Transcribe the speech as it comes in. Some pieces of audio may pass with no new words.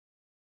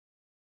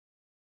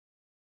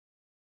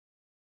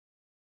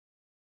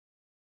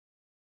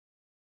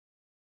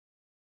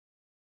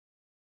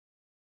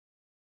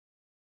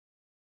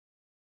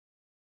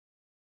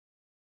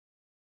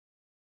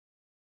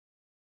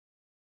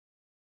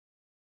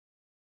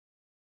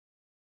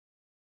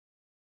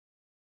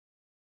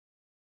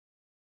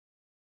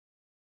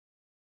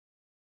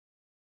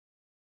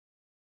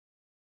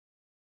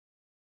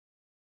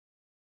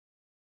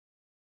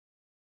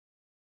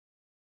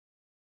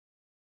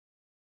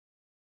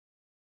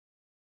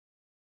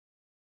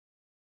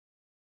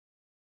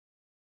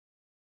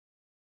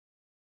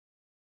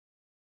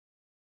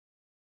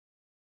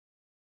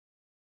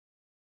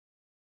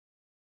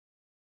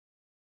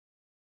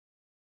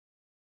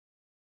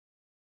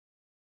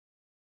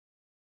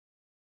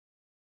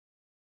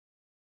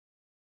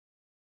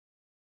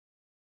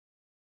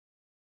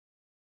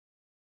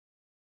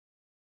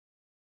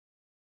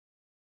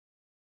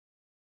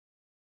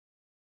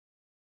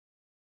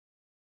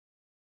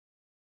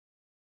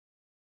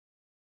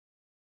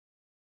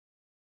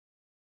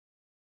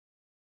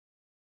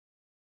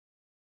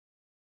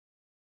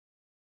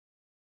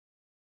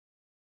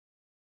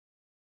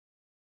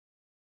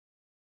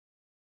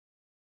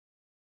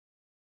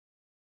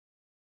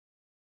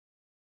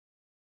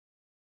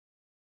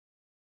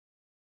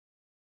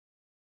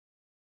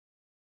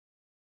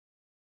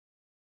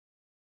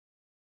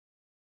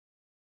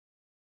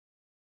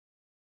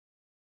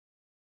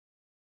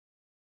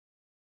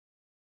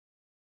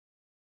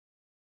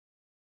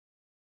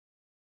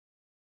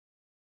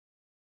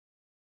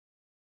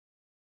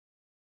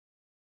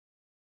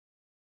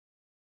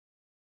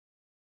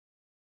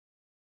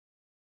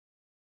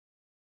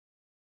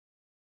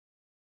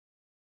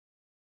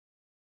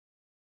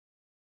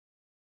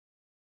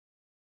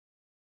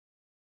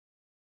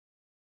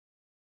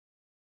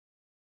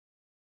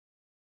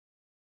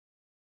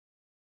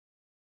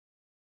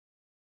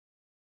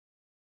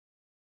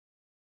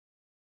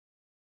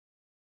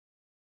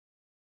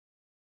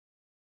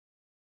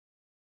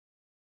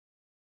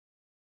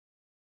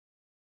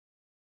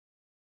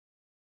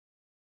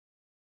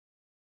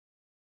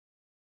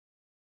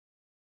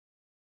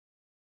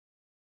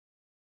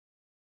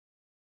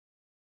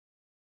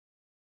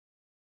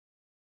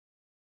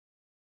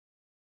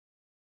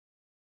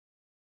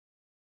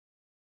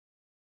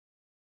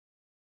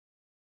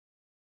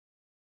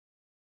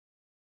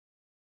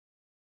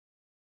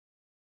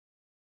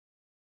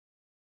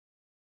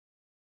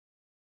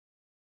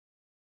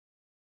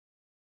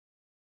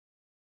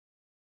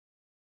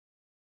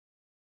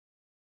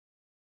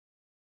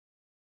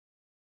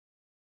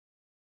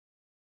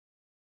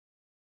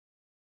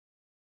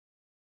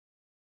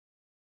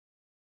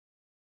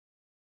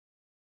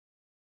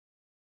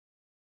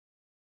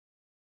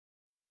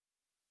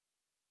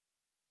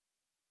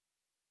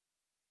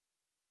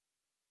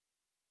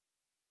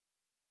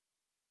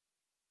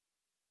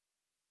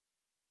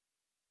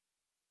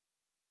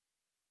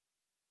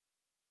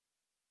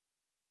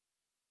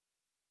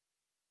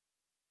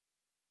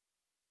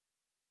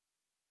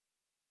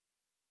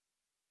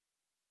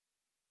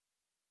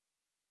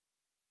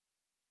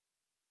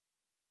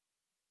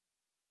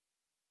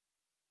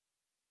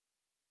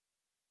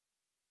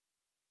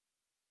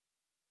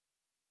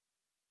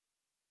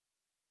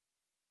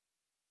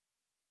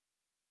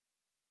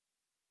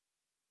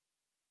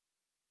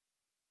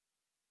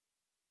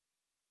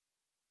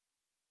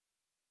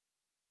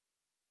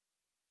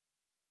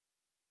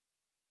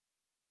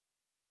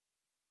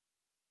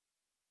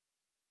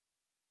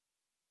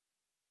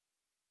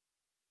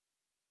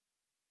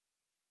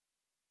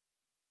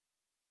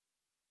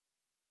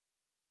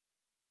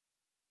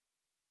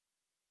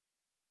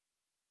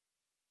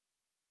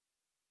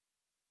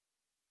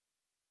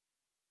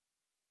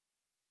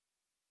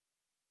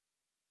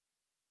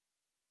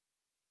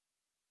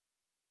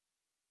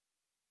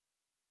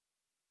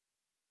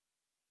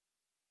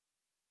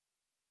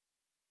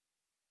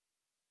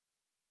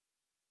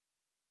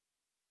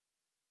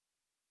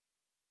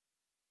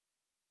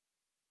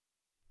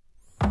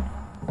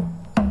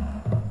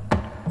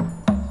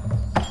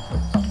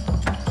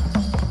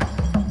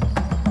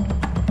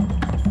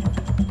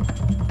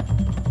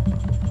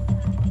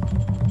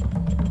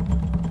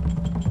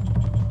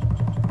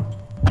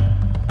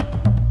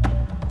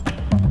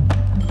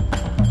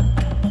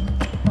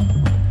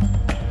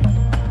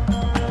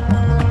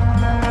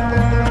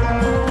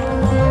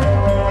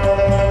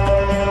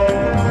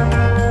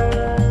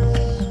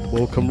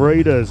Welcome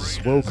Raiders,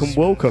 welcome,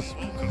 welcome.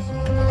 We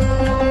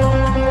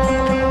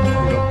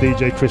got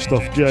DJ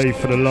Christoph J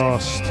for the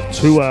last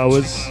 2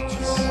 hours.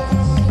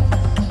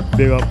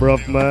 Big up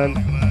bruv man.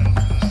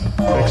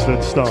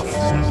 Excellent stuff.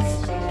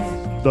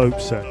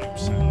 Dope set.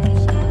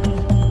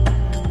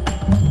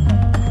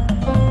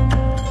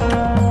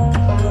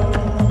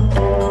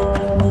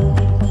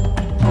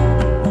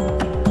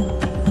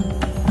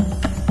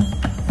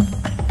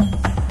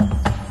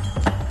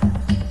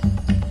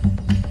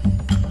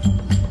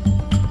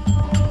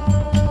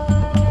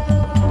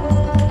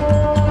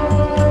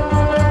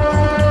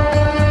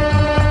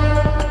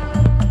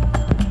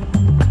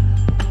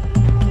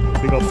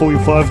 We got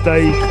 45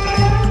 day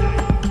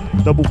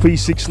double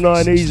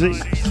P69 easy.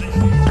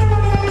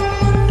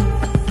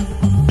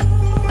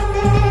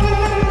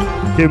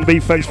 Kim B,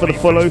 thanks for the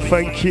follow,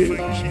 thank you.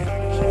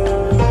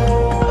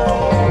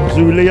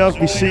 Zulia,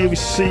 we see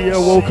you,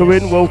 welcome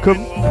in, welcome.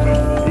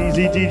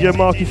 Easy DJ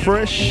Marky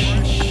Fresh.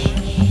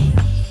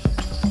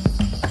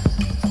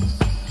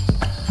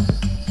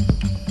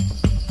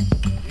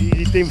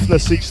 Easy Dim from the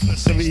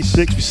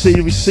 676, we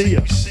see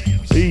you.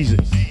 Easy.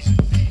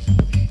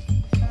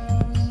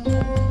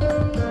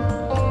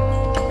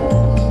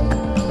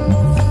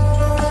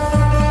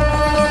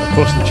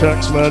 Across the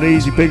tracks, man,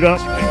 easy, big up.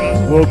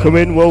 Welcome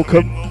in,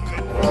 welcome.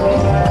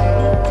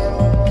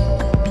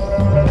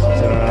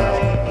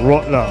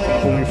 Rotler,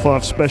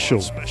 45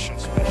 special.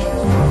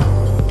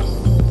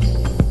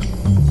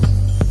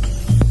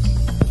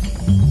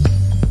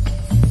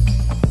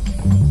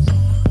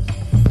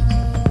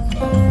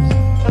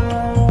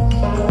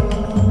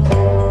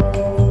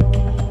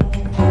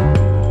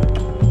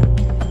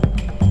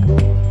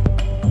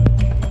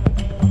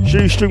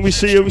 Shoestring, we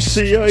see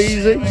you,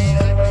 easy.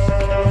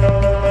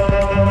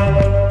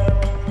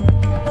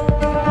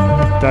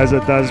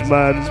 Daz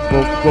man,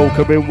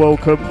 welcome in,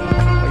 welcome.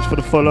 Thanks for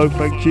the follow,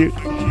 thank you.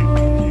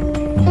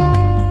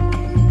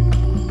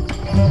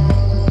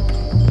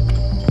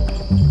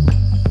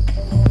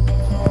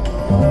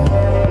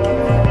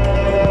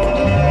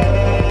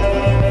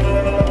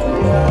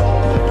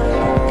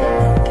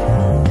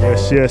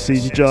 Yes,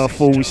 Easy Jar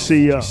 4, we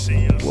see ya.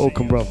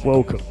 Welcome, bruv,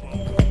 welcome.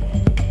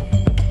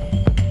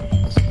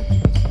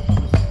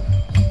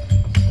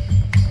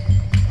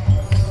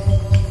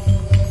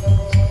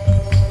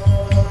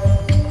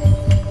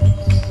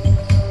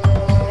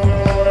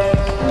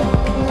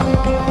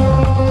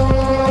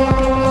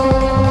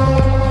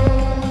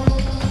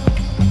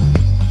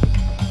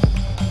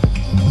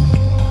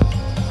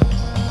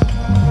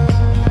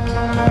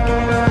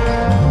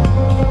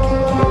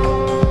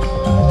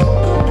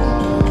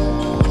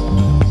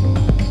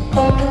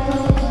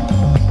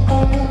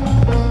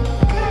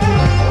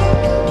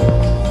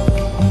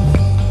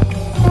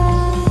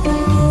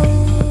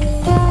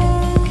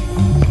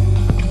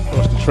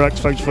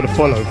 Thanks for the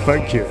follow,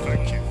 thank you.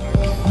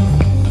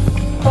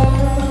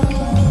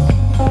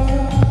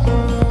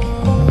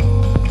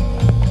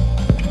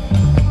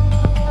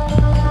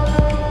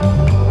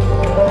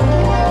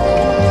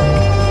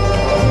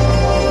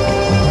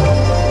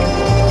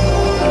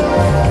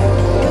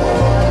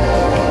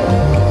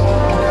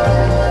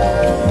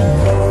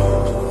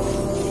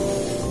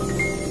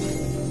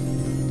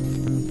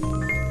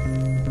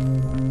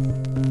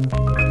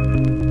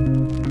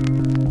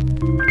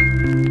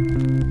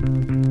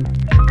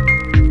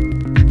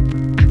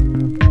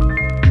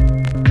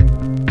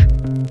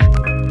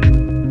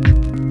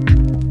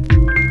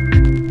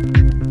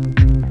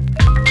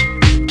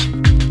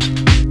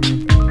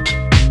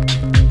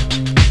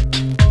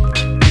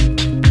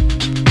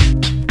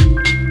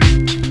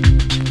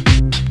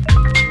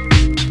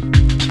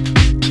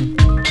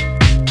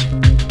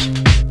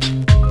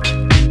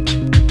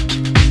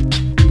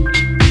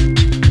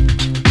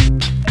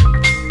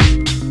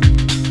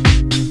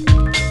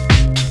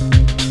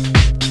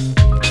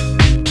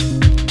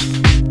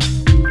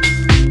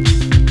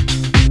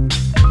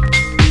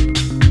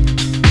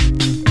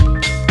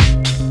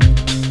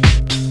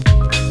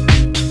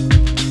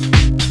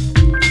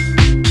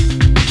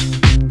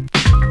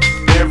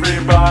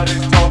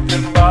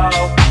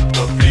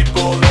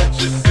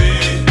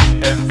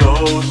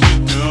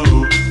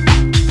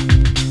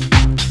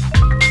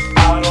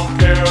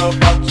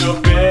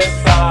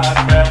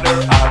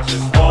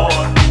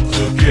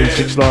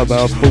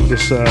 I've bought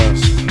this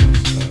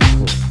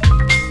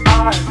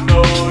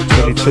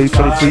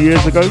 22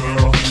 years ago.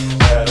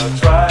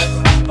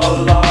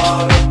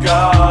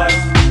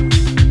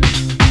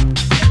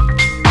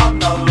 I'm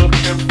not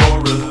looking for a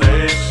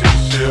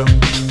relationship.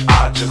 I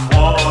just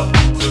want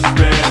to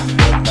spend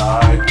the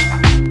night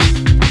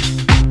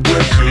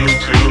with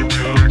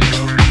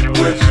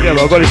you. Yeah,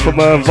 I got this from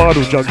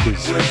Vinyl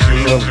Junkies.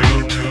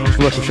 It's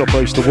a record shop I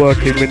used to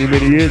work in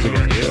many years ago.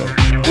 Yeah.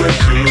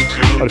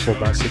 Only for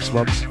about 6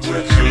 months.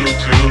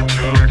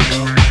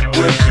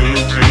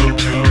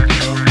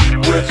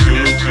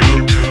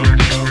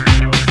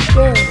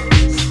 Yes,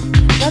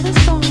 now this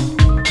song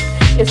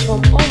is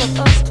from all of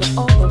us to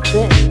all of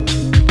them,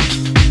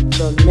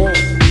 the men.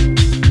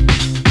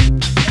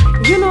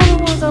 You know the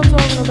ones I'm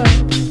talking about?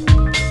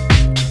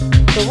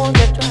 The The ones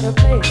that try to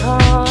play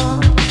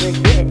hard,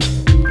 forget.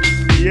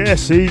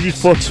 Yes, easy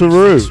for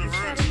Taru.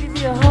 Give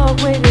you a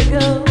hard way to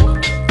go.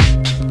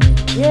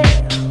 Yeah.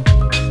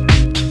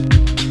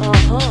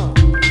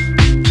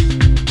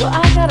 Well, I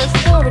got a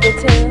story to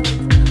tell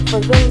for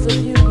those of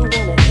you who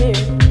wanna hear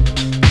it,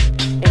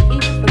 and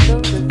even for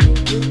those of you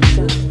who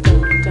don't.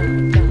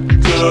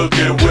 Look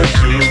at what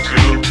you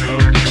do,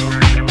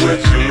 what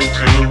you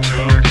do,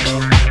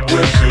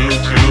 what you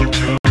do,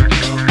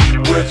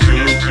 what you do, what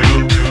you do,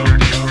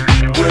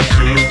 what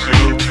you do, what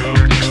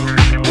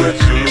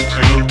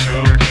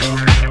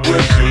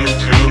you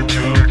do,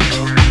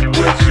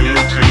 what you do,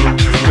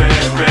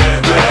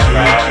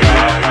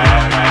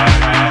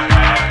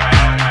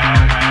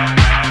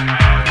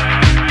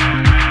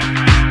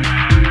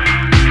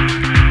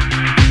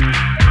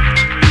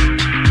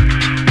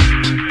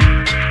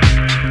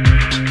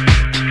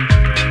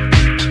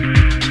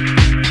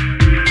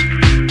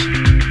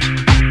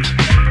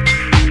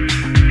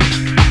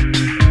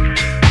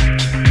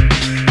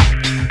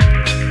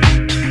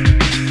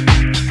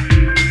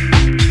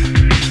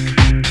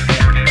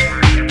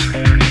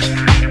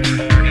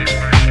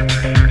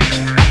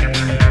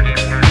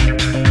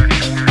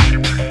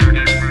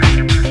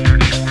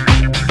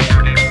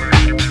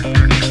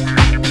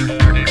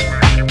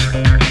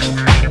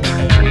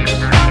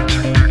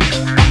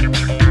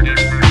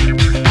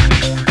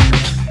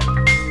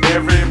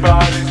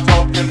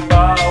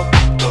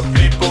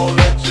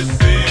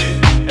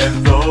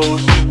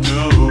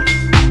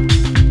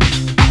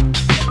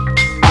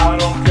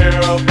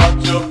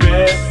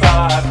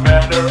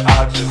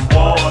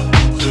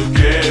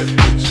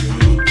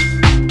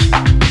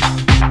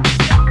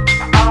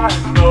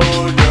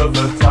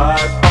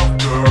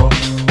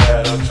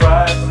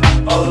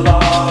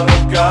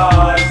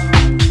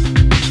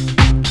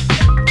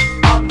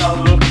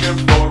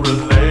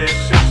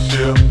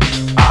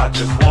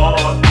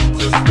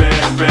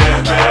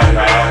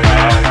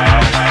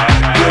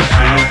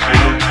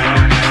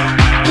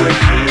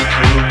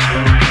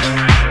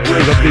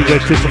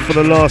 For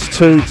the last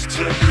 2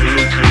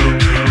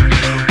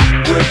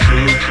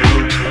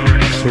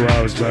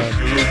 hours, man.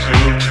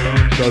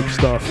 Dope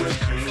stuff.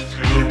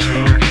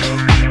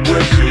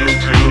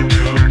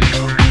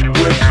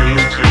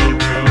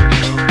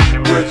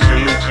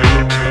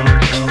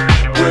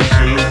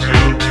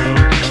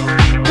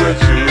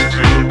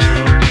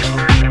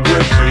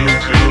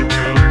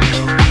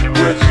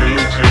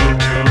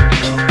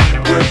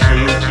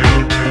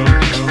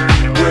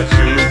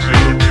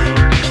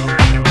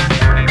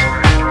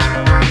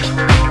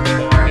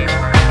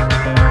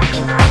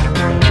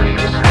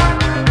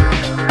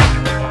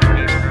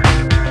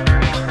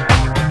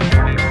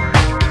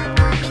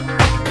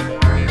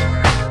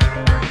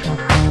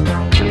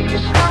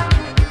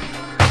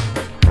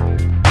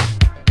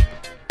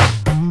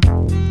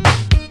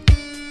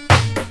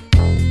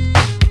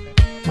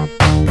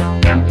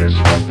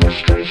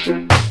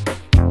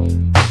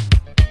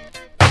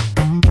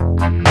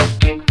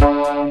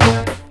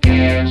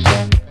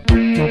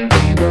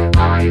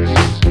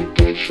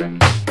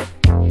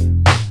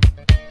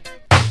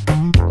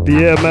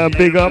 Yeah, man,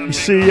 big up,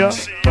 see ya.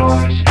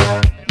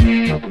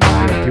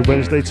 Happy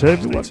Wednesday to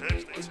everyone.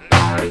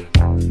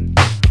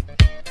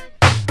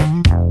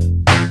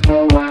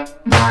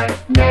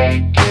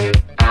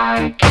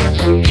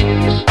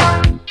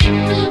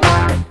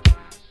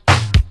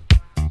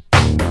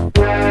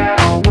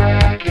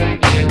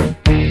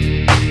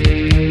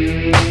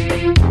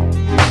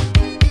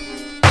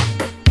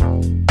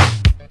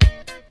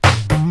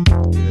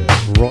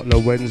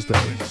 Rottler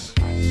Wednesdays.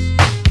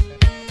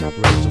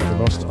 Raise of the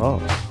Lost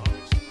Art.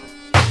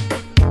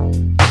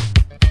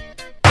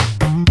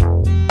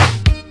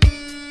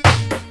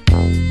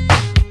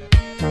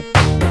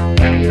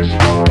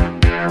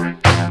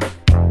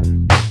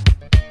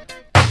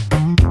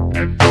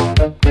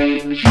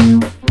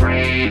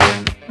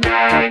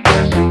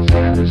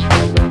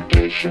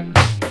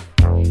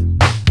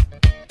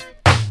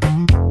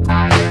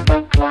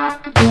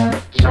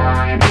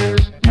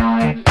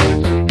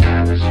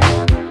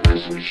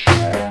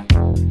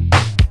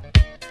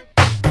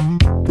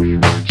 We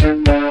want to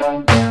know.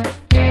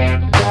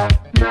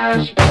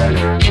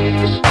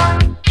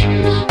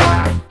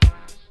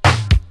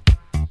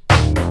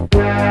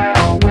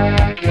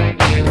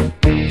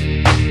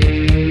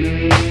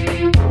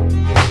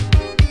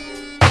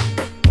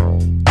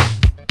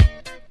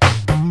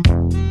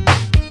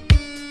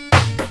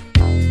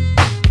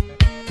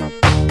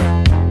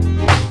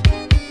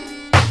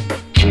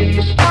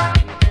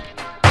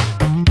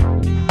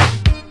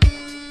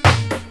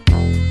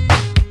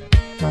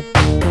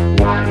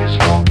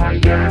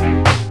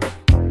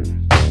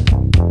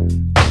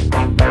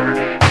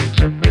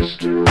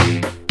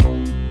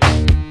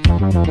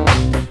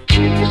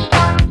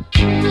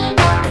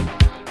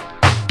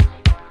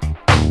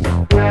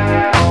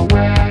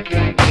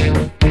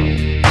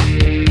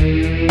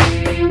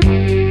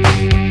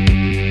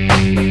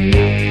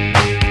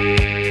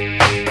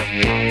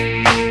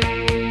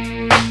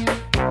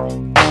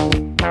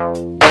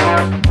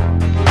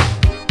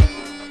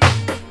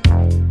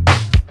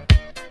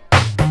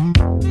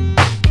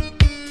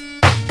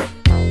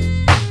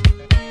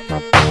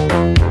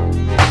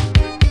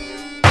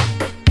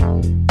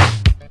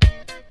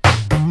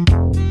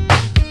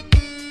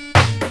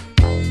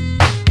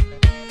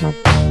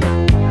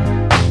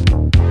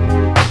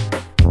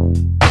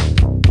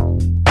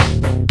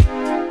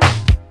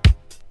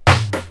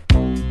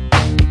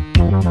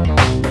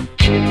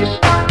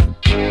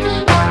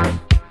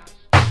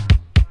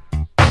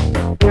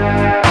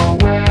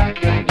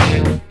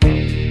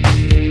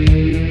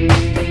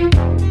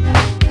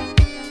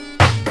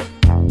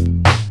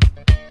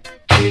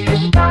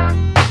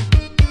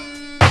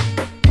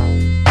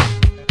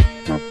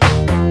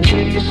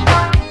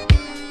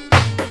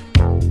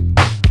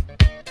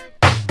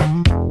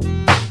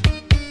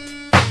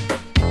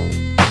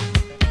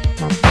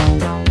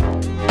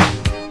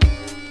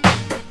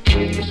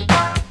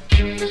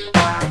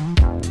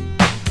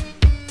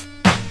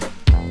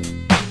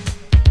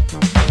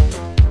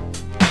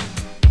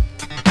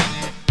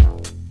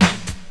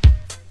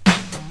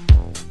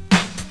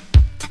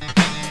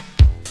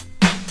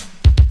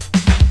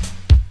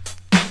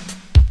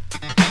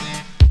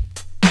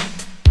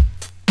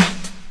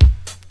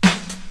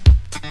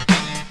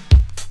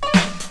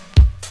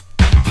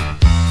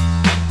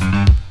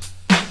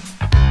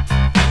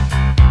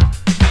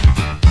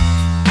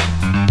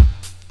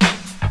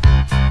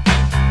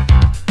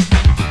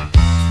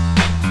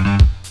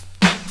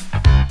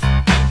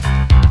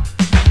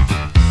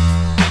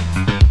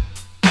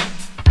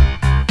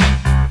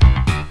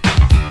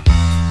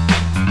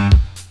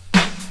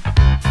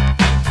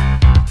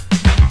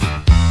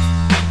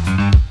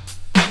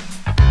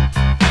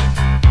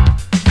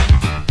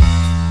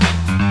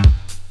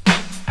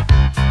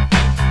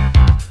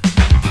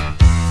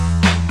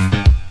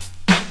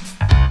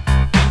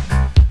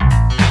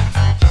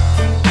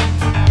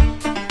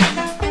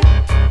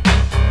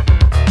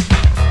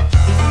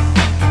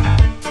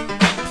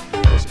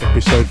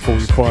 Episode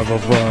 45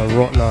 of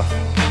Rotler.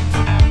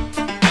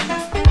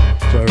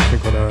 So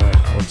everything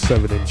on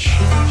 7-inch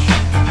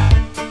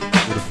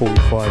with a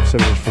 45,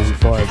 7-inch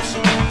 45s.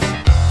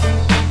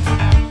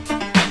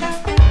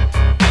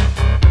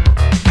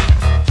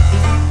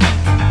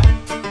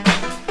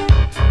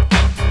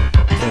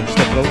 And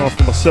stepping up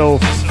after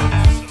myself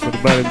for the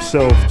man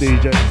himself,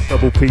 DJ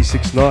Double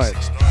P69.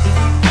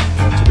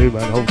 What to do,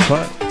 man? Hold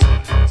tight.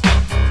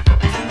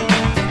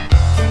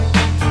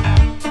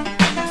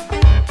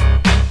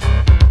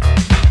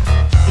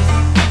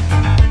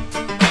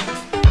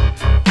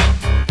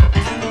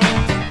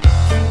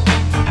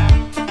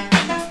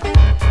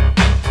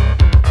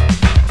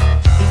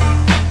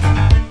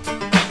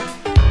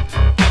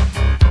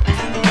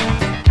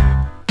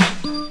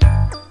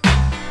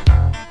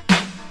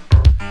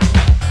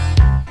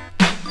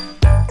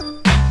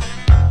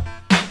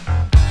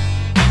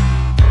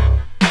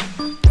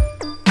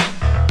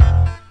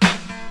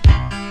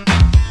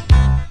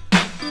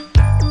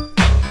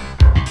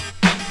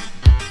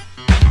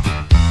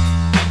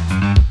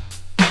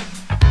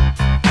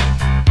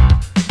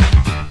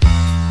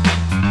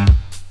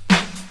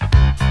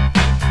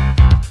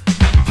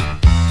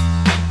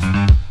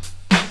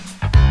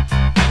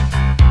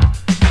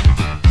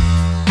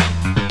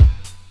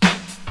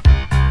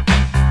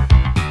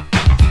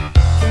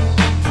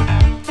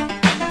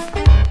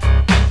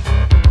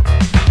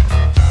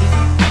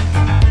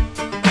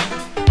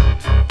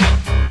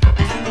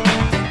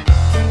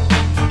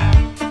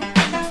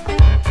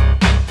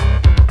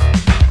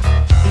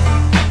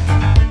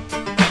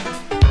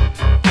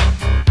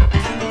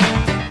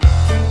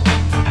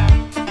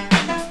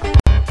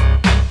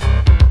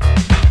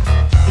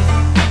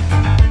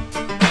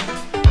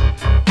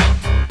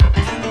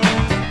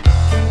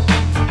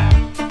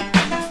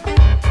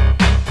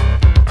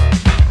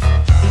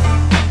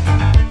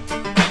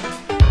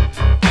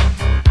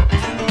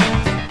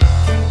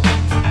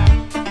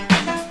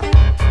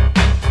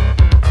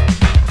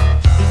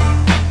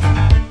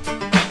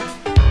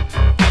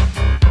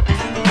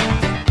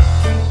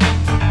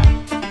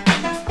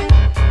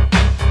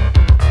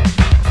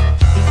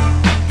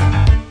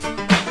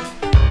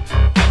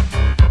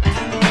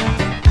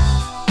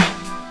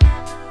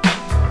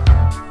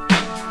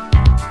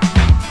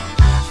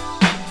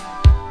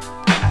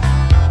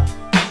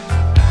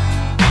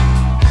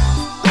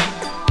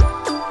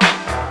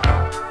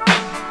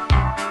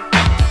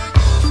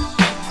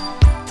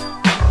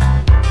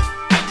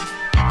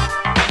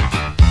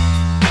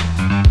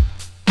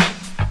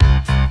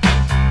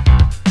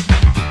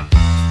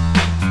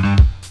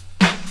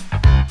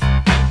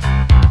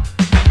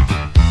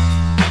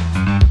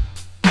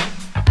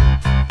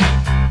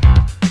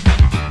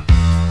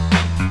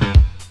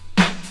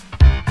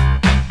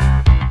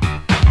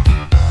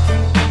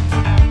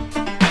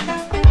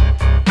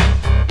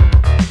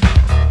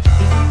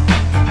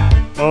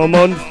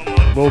 Armand,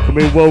 welcome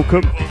in,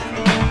 welcome.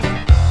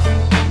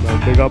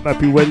 Big up,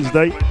 happy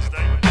Wednesday.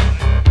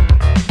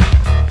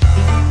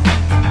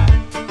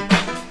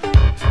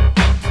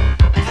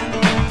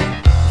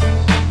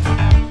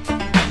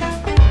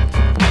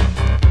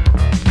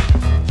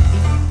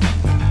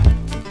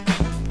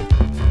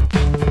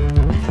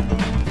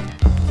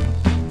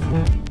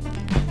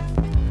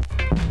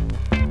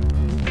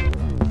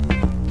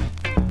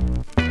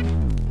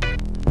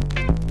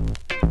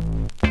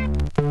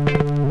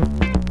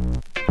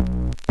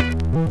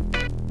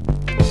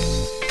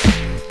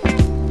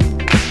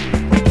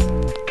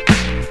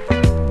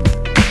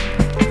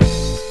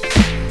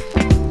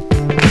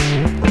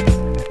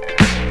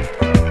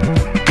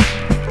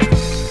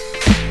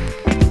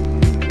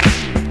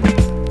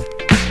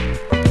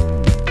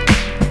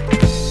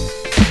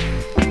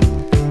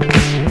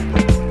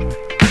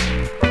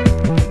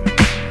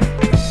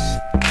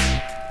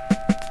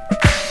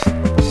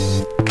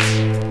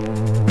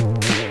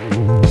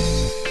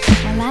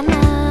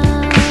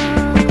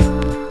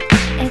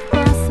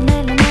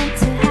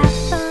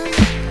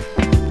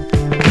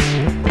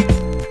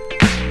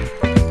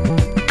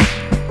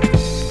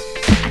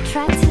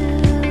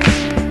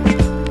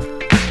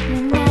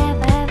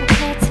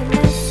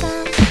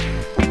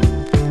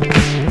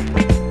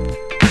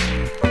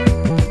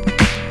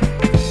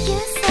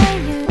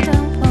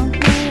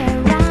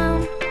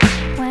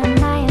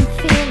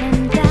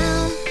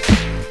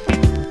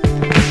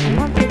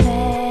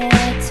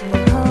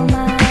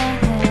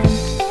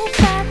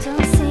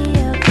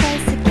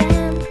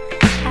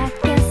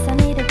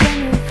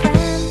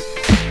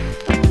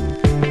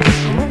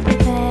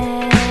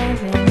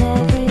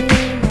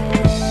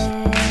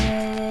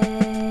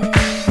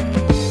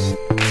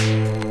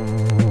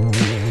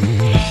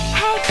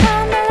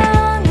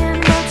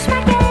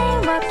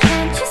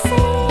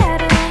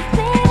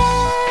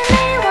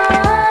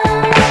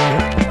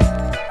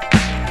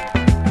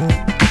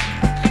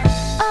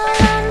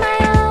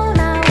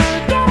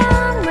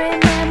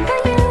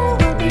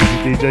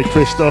 DJ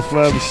Christoph,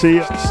 man, we see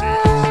you. I've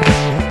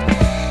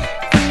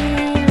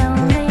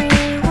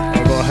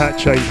got a hat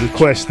change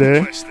request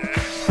there.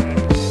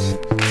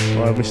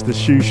 By Mr.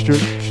 Shoestring.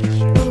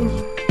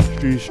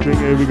 Shoestring,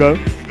 here we go.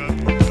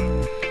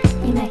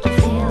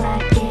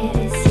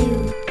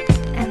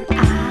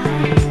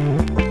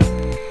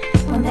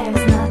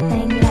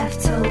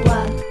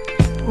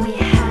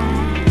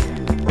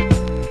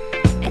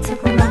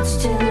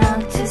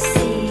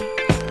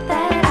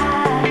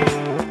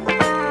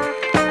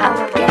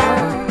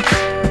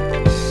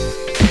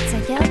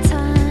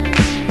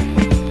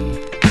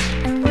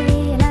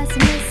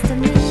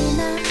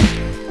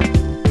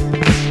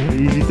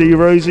 D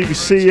Rosie, we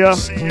see ya.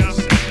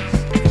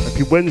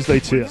 Happy Wednesday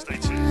to you.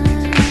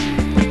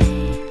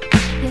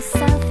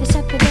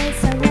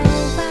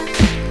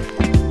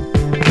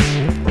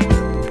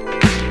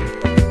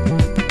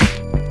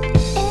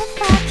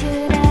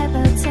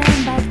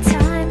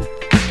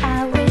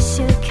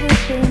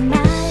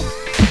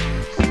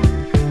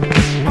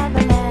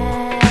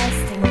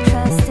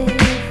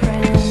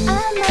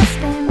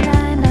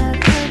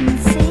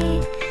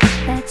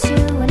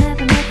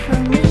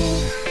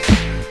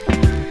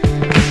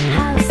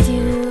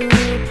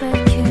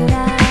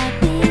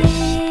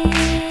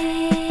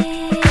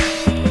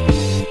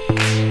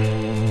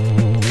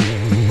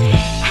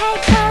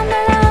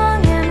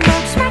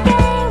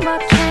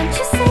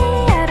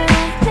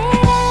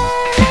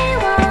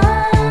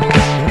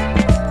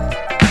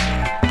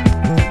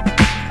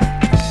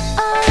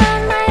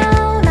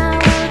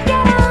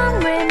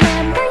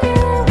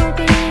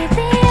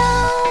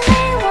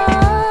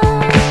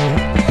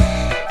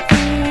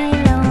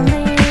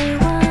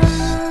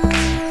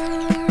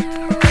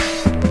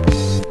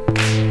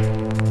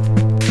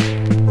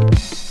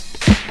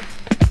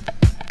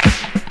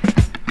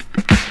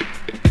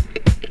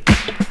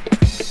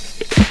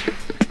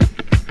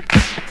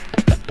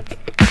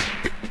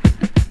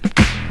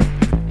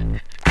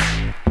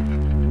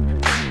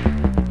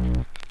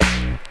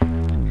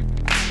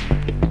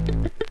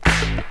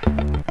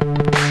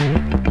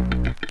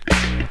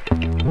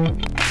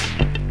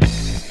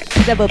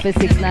 Double per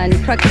 6-9, you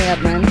crack me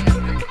up, man.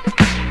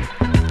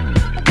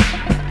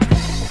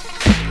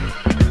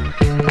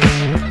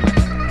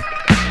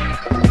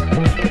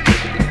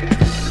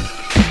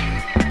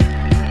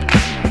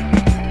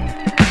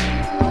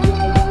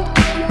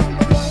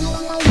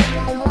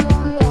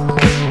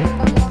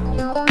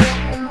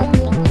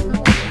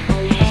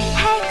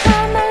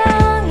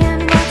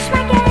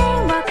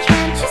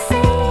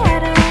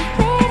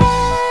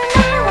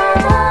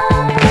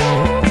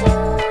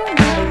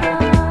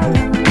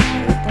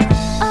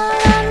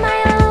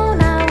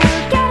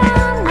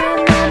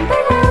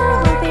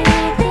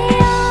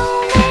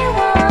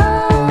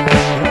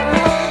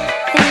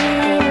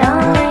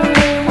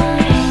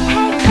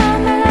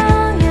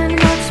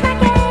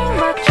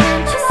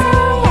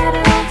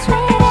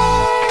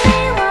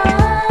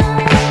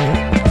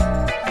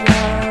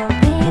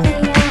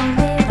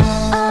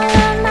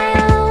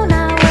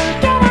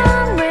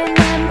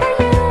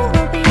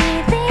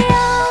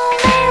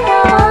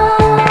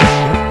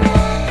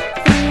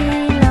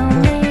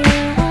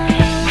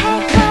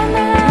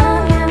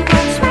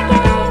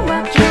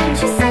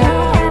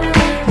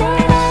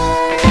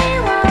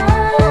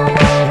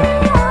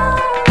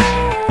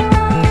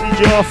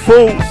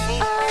 Full. There's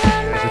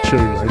a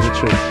tune, there's a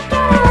tune.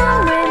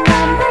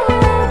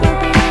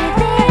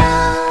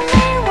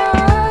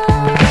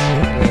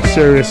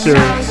 Yeah,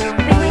 serious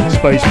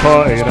space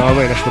party, you know what I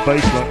mean? That's the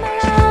baseline.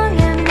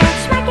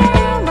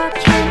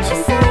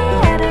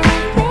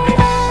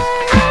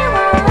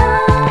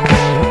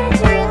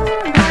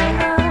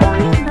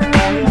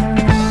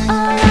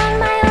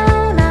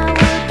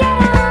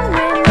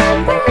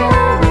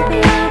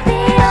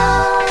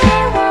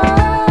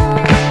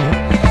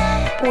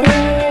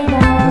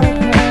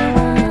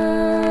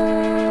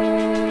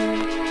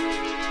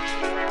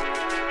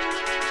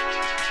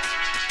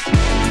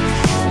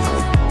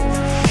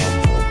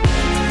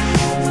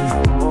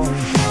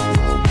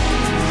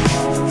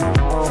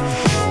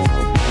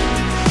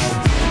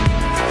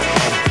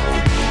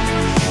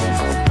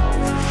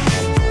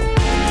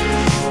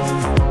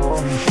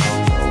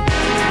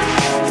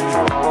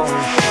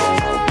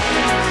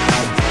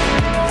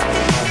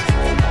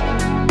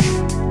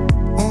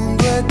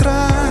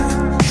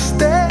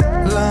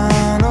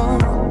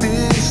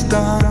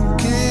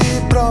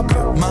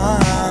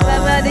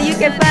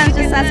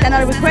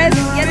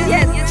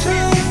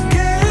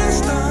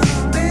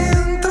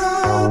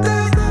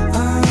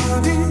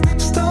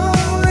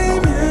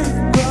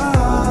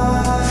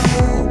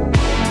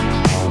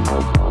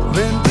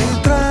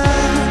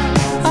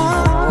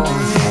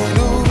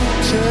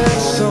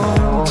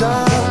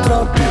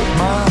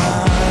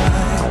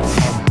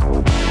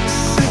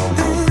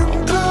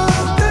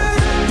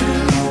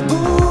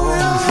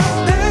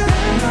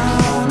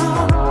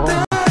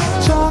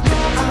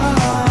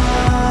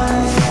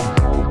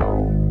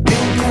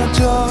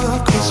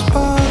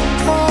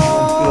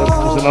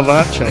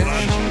 Another hat change.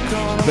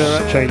 A bit of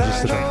hat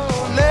changes today.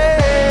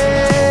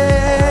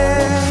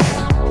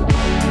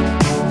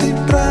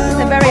 It's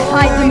a very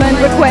high demand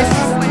request.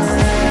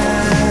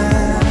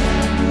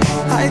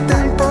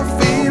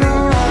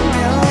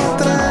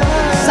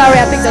 Sorry,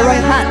 I picked the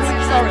wrong hat.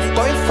 Sorry.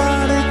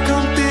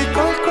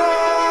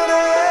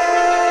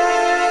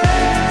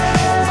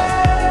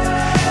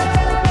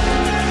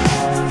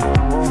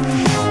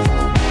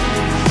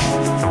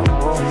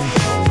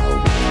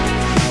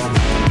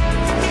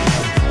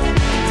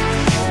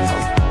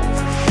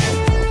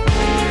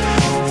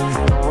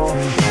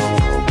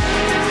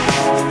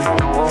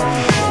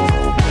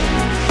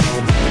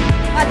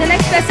 The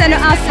next person who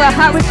asks for a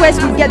hat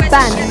request will get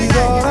banned.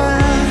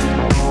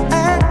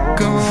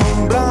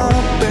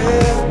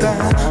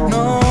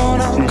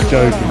 She's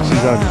joking,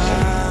 she's only saying.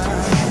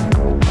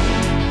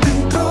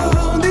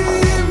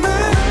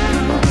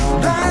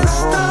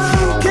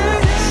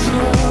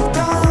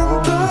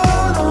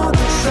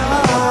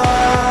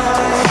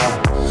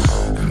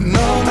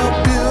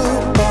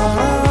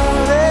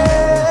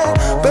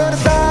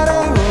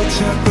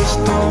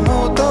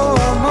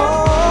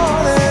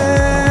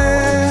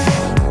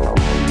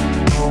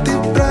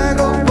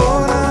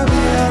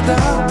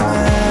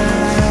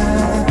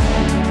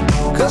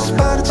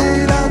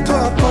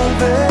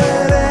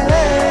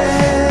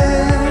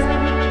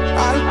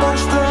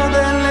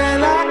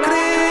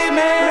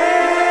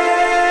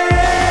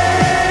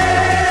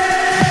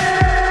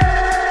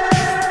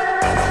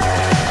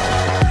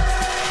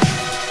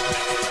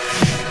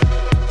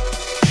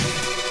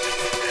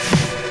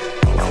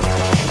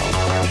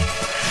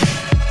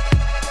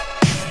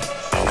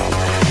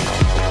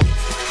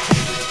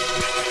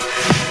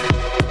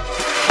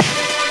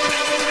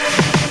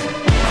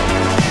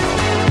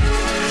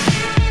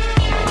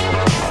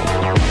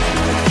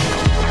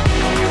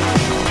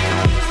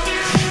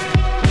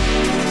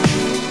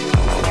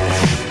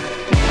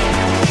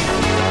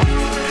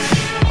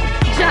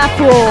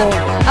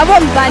 I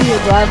won't ban you,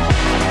 bro.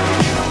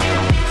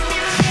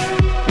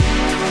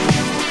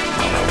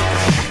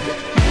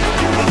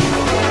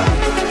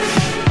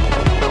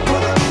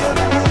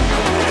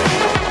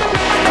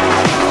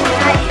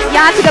 You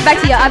have to go back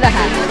to your other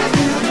hat.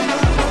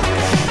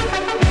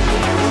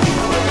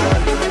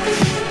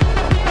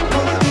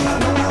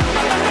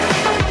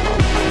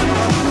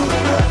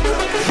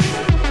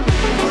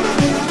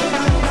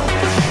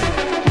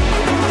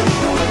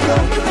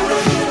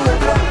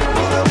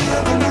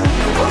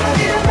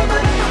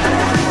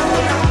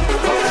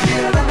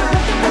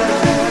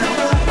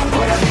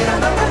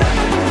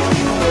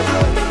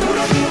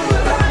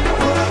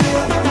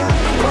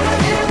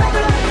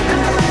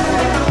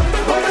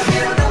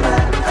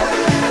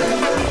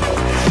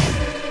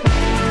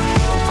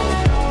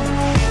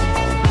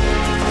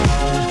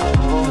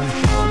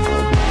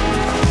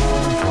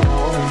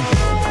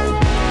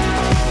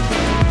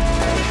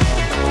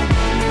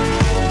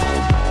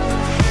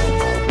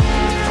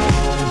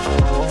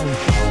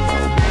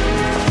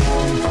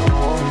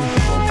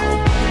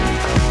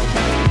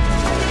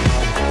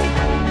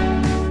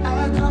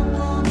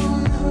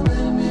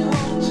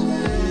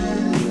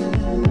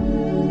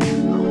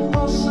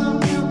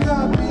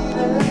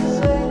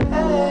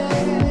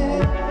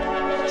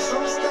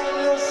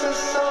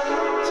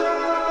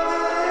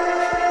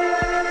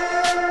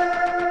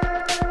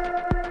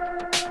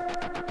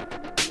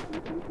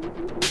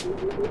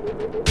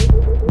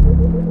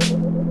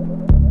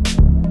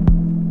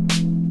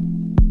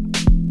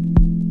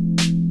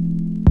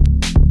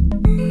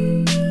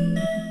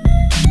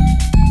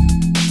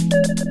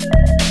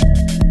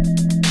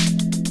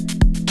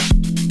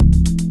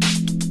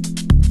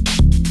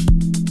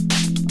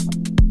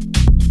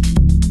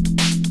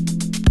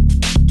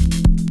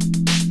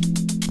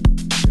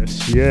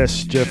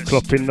 Yes, Jeff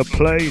Klopp in the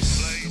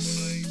place.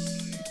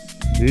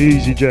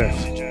 Easy, Jeff.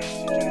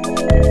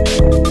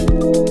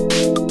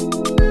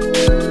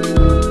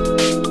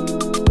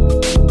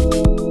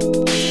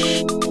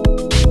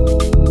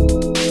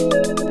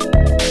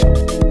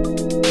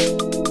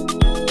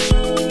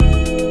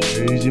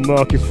 Easy,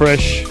 Marky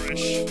Fresh.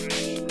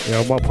 Yeah,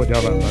 I might put the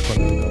other back on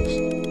there, guys.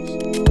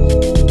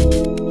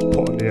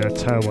 Put on the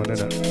tan one,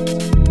 innit?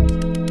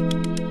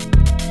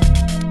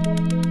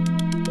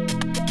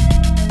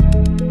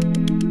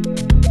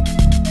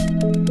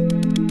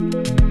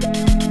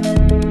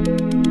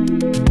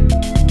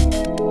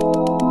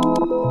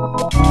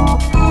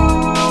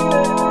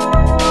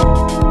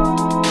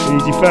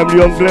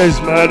 Family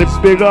Anglaise, man, it's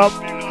big up.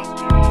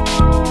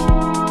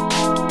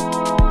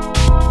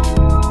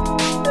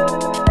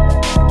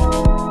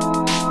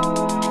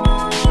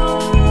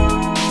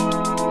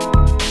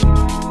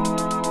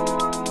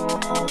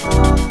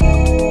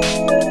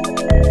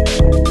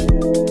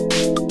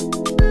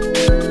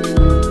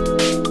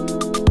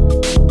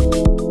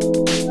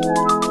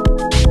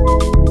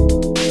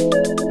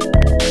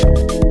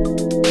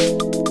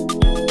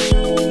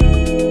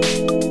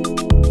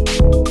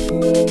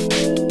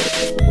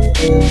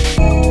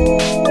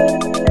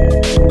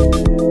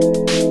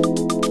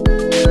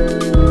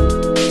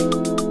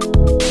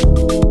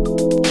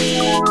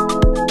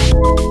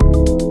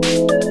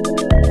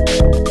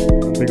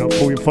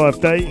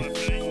 Day.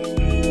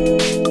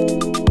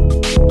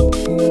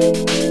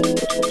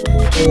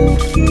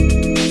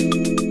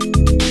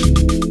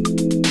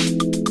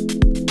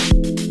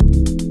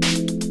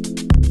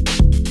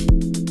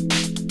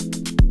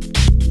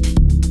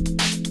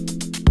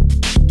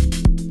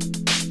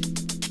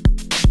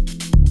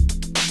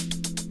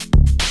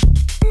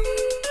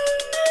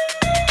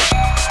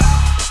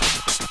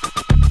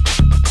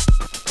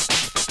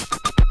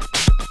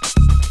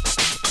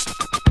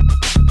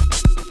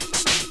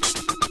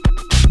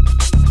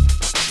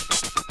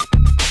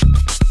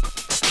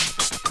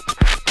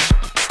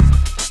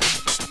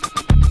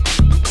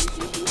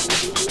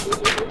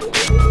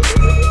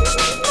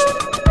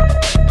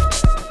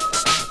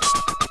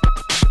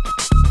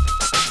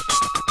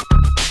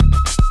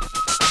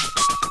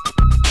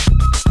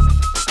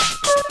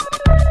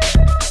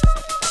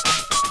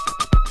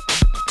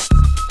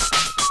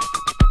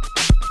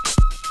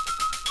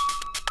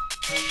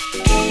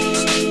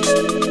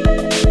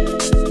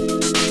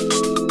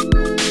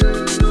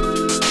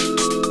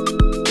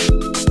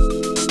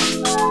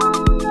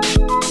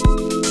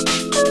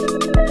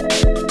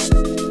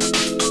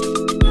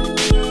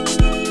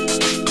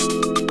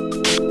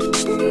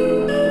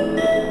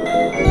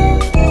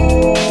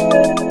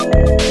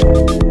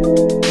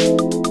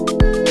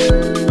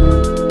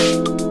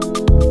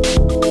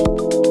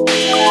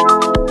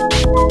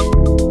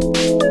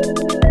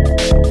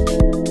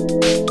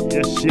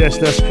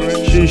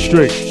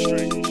 street.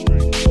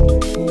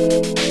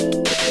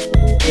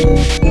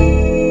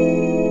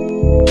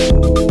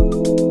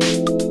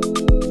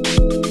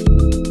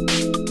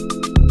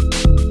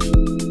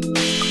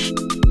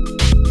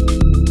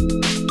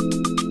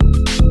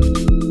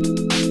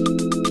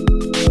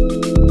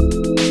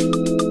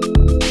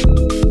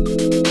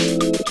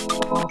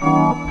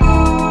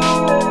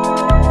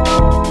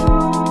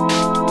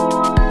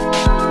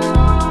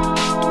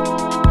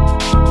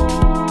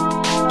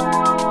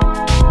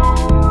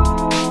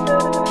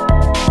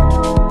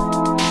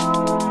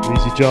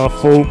 Jar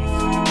full.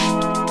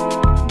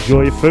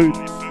 Enjoy your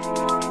food.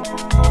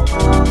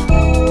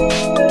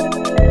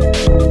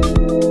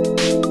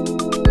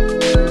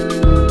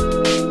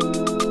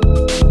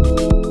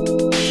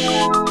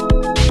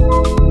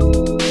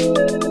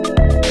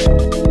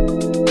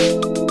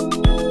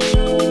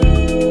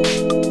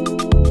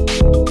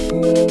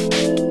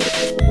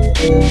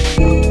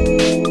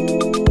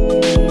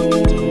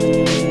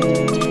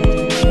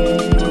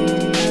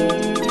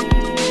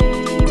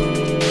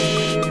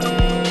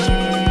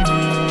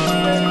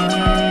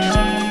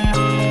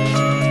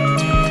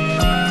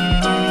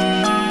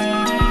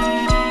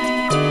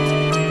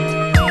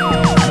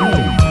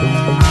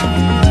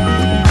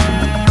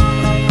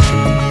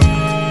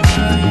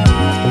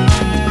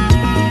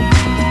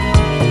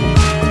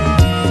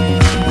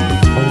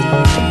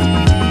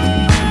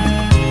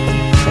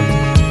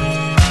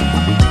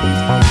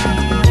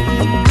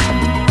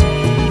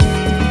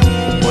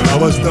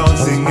 was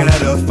dancing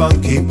at a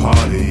funky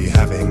party,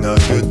 having a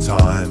good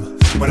time,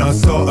 when I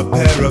saw a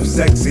pair of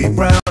sexy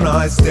brown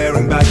eyes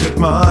staring back at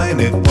mine.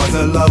 It was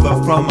a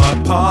lover from my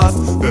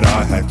past that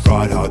I had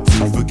tried hard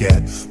to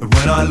forget, but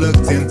when I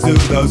looked into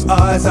those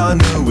eyes I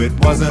knew it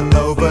wasn't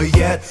over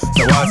yet.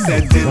 So I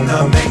said, didn't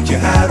I make you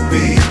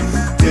happy?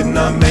 Didn't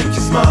I make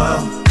you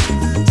smile?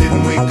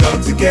 Didn't we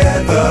go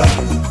together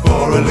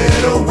for a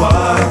little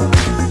while?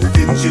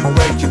 Didn't you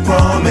break your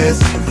promise?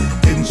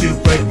 Didn't you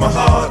break my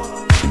heart?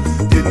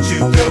 Didn't you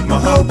build my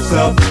hopes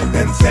up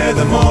and tear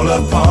them all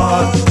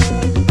apart?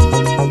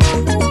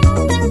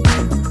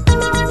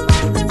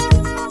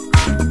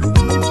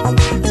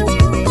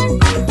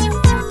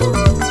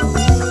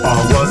 I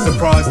was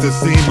surprised to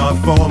see my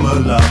former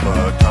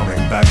lover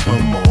coming back for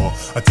more.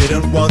 I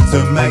didn't want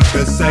to make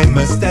the same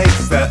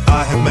mistakes that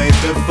I had made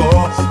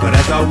before, but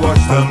as I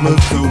watched her move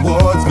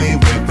towards me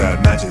with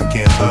that magic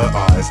in her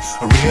eyes,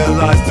 I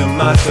realized to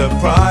my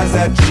surprise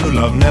that true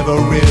love never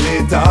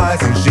really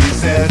dies. And she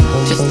said,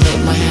 just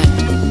take my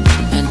hand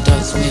and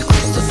dance me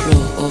across the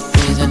floor all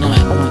through the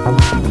night.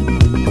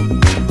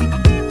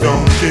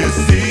 don't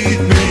deceive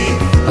me.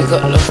 We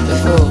got lost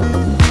before,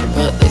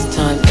 but this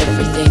time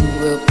everything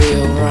will be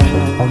alright.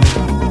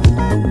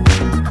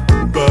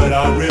 But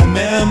I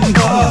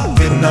remember,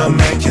 didn't I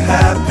make you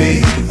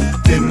happy?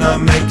 Didn't I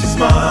make you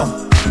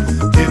smile?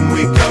 Didn't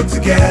we go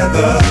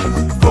together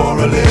for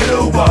a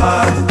little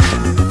while?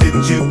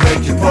 Didn't you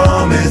break your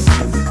promise?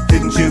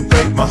 Didn't you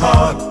break my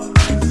heart?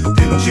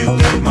 Didn't you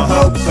build my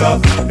hopes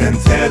up and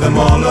tear them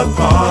all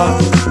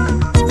apart?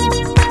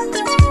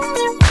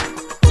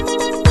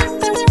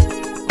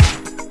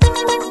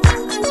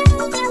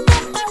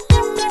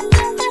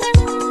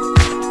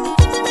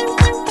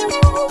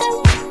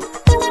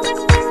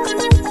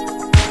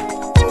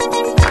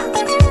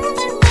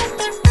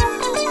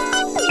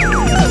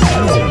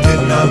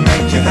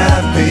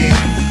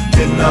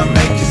 Didn't I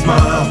make you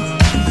smile?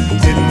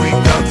 Didn't we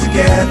go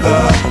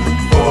together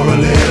for a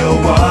little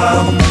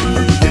while?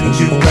 Didn't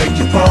you break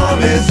your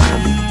promise?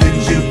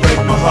 Didn't you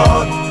break my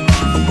heart?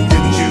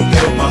 Didn't you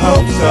build my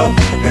hopes up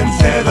and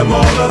tear them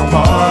all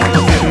apart?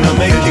 Didn't I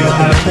make you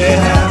happy,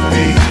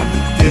 happy?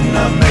 Didn't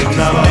I make you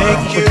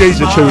smile?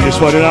 Geezer tune this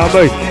one, you know what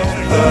I mean?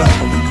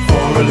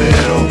 For a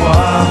little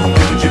while.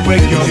 Didn't you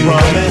break your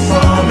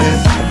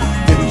promise?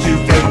 Didn't you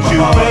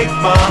break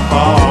my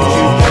heart? Didn't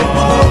you break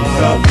my hopes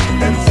up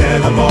and tear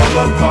them all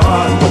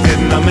apart? Well,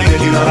 didn't I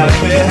make you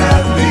happy,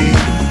 happy?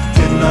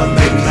 Didn't I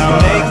make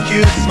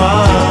you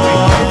smile? Didn't we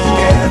go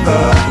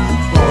together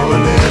for a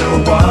little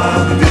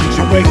while? Didn't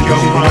you break your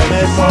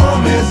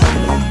promise?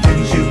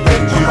 Didn't you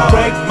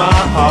break my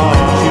heart?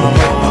 Didn't you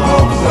break my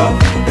hopes up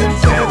and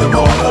tear them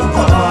all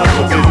apart?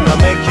 Well, didn't I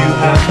make you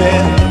happy?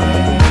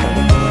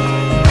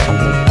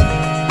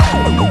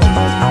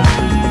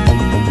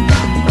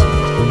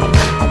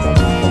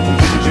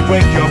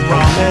 Break your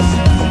promise.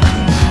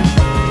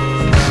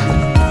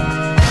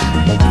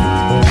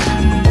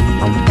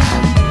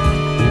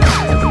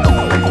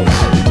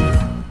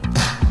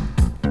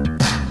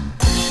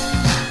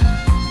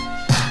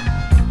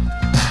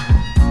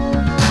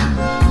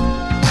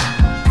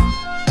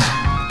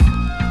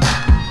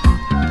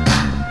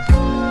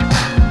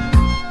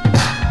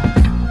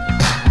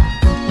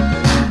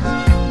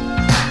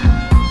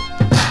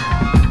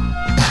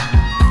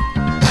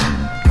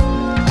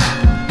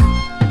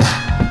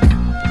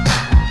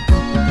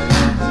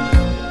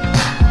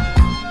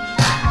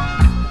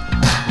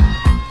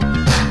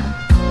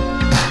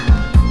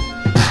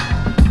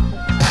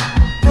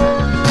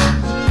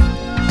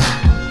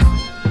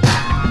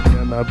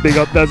 Big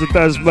up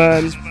Daz,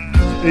 man.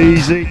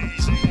 Easy.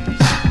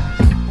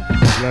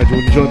 How do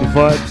you enjoy the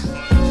vibes?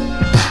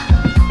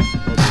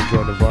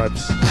 Enjoy the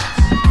vibes.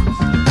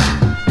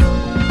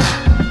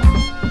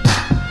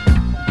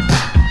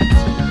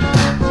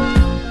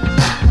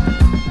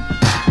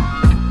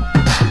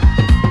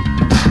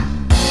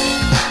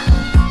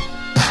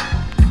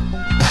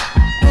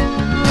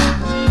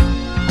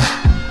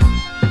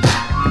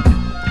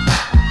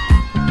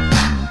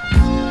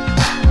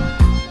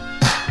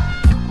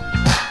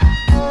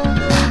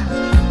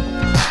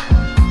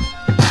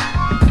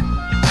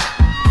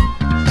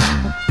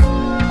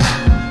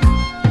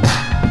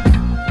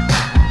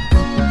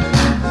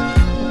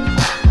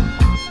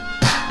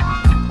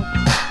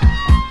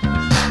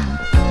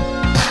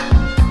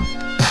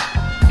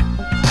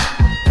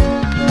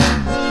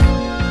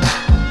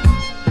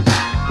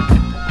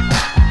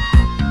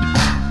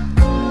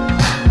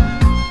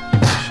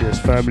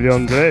 Family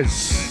Anglais.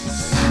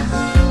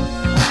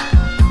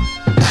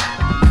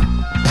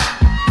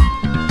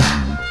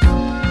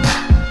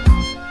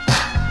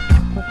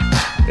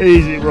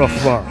 Easy,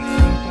 Rothma.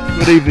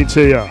 Good evening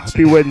to you.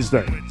 Happy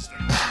Wednesday.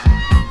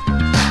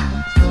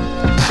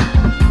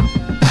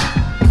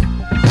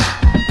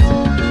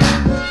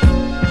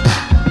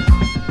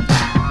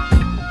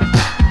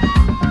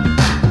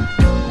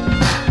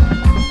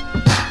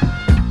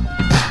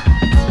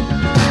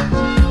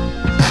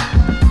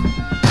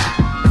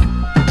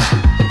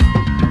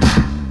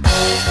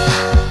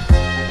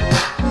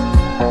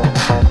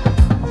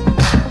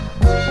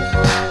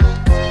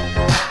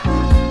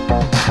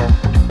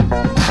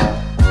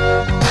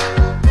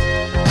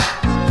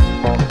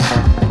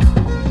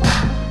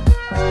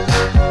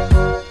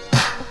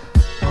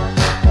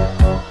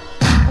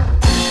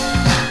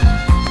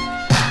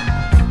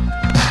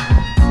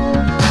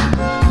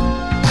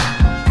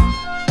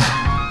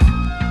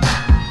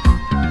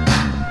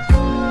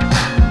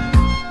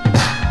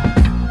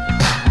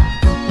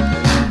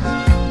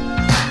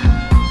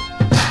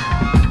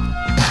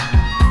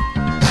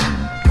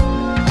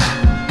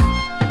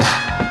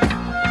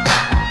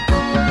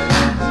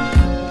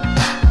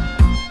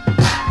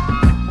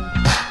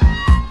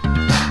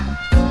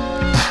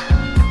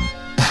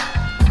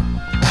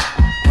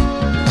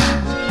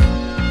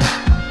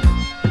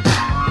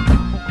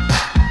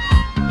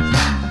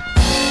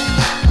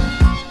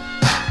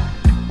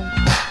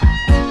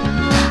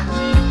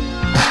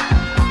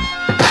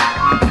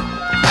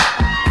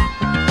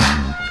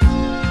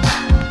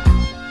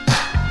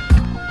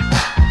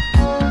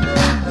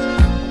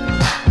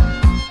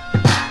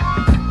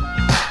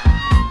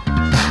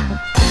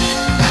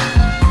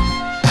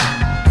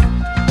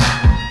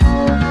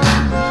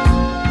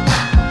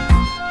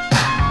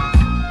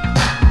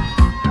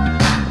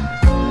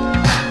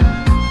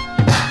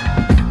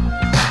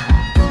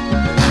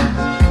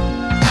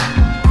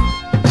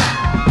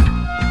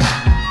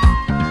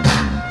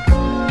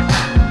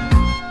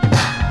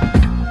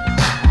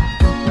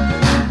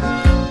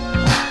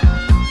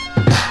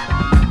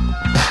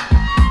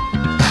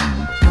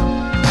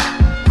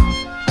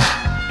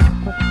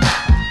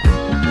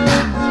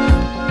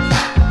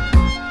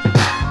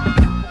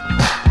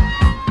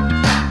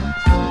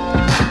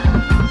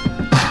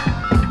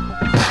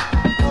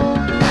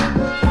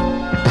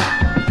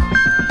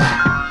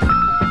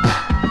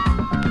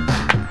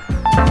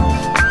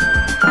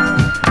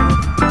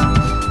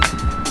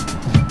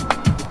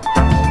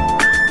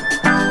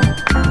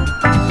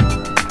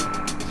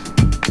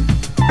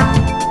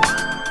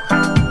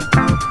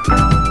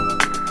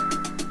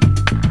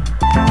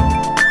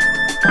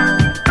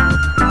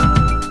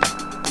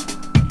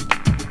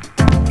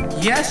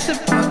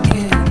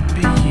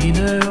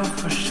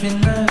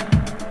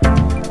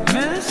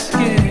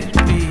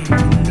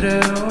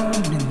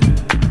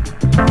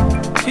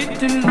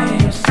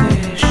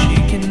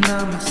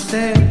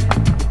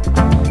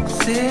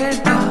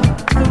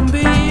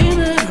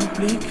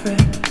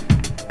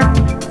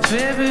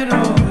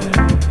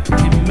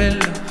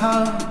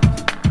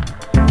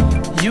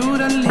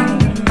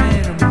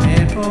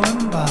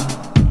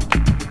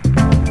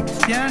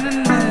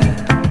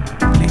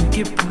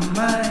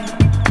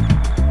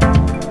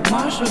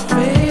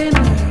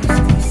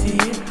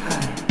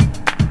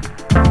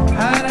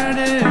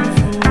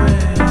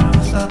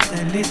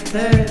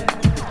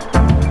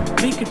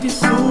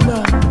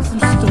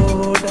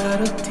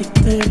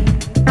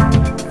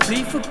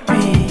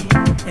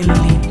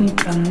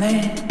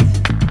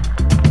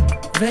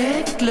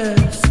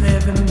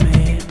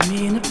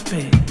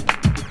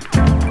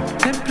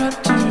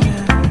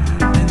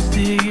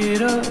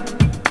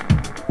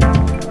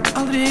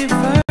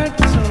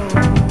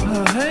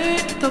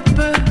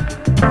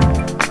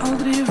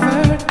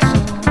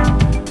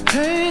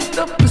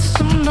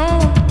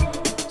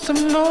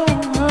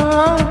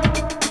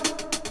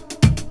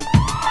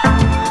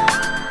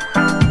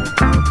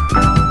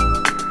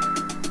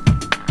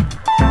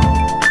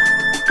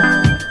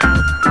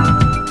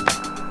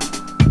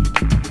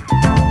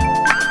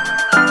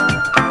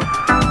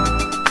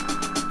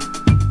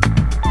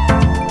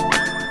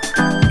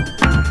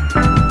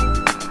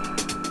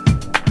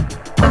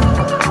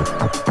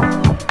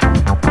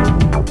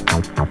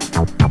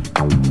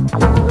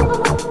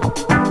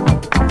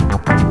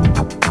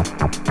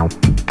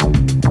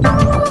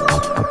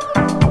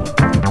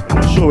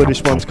 sure where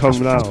this one's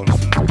coming out.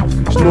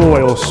 It's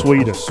Norway or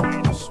Sweden,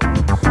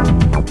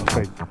 I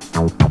think.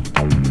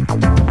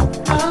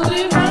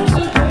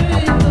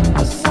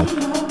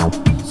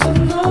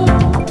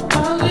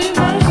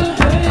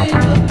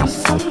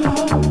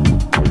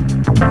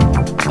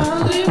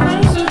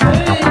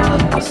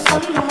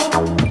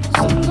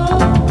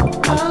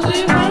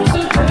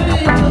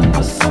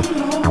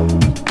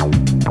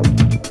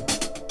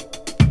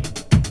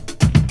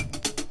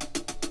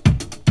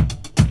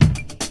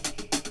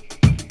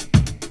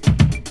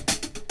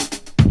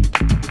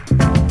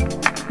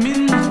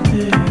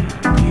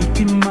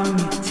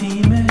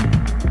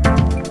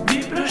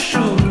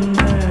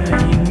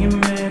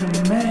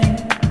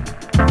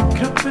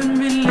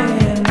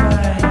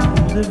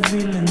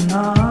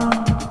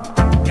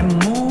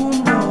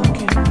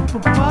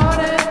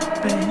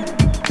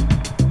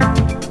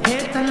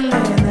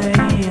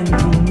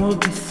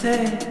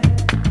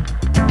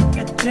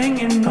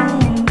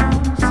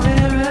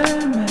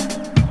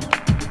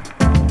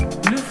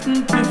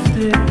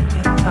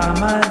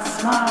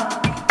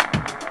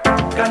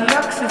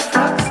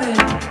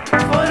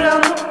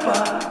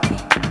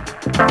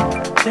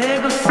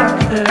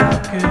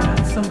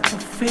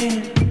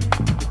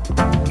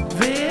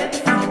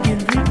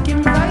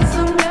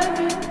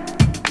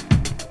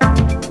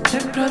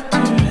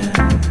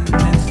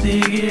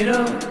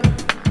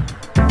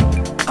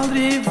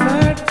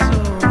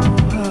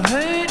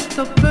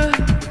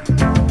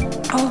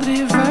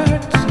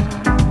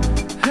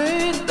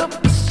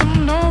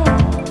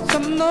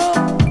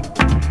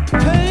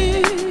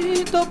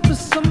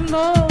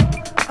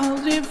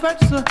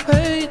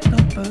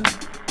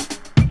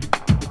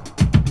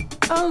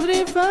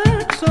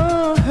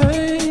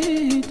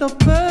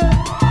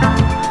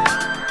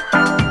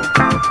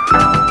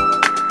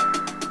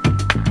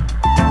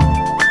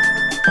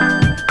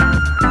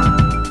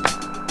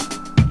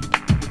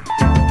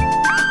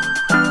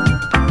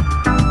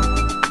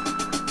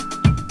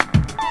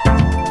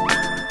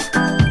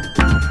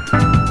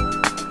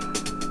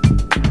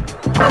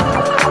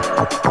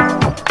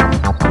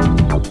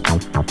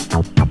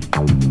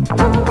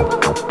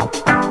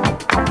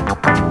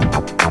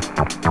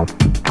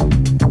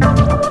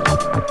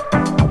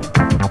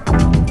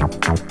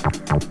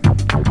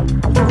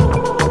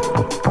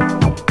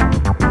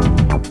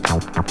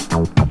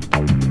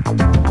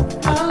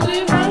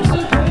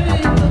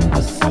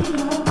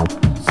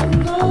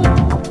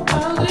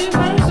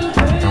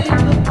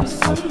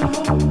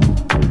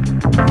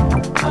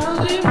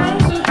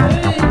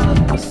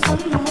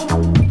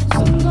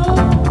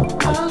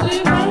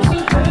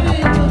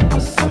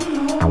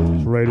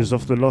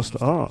 Of the Lost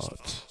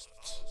Art.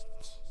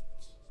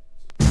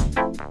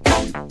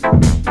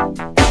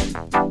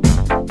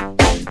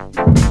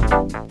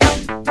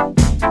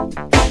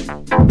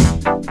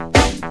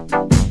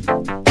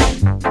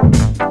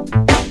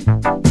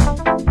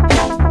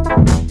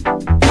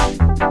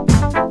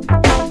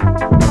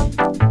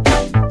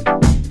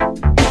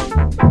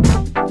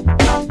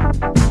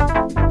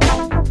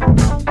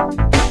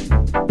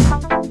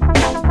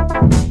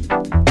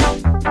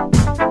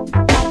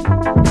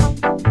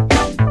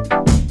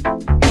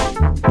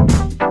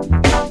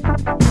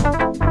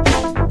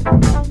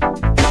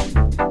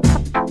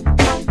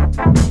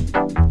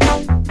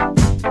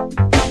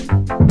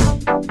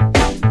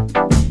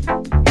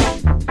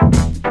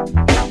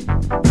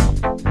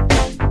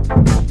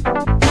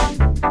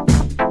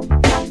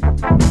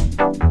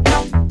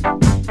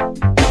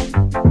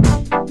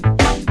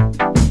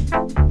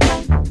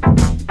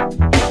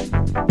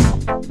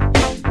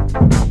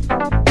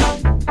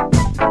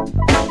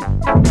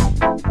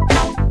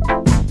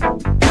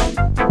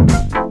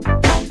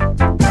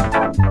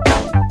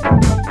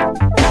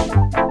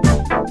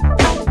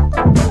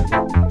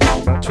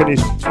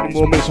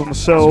 Of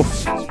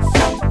myself,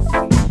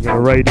 I'm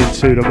gonna raid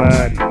into the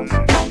man,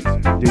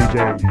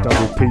 DJ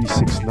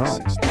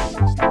WP69.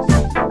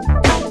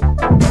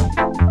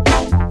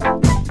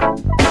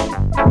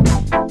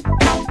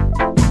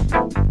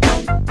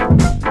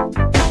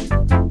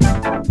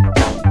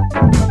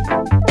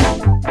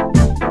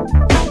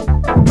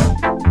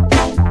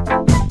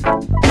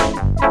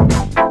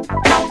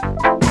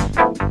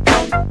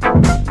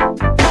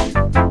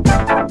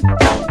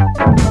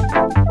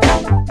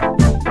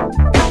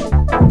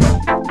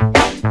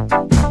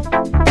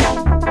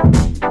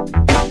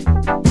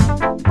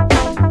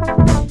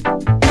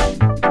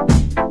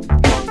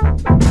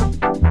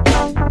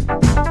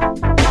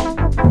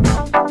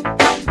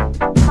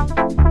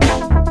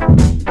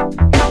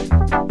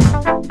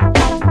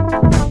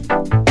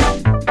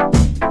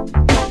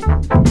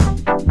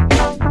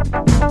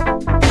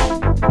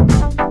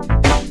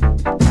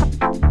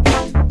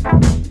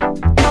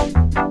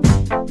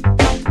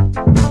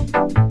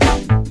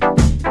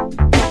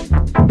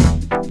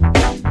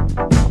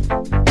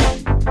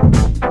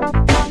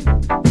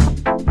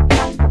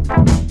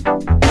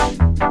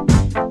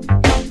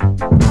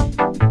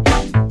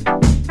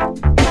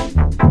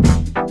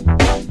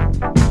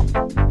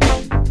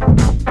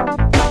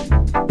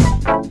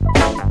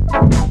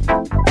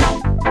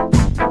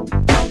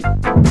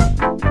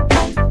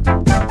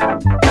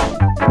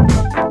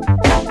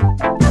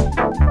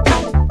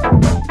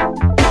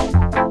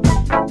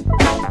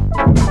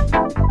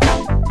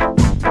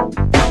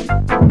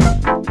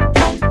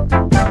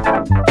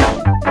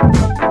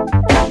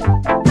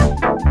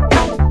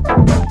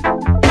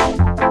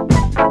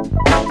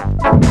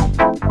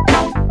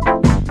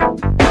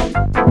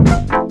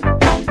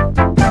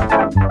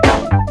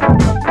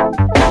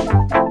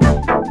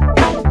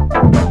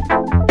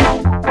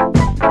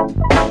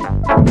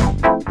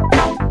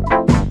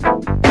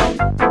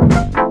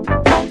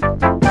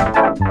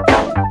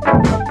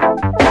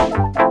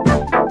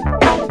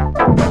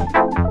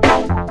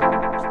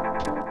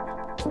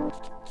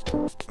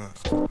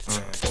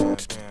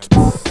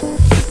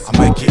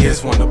 your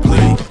ears wanna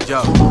bleed,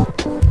 yo.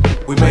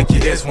 We make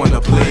your ears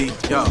wanna bleed,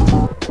 yo.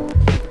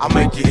 I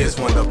make your ears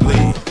wanna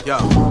bleed, yo.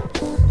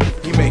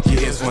 You make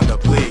your ears wanna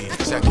bleed.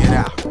 Check it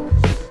out.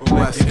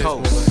 West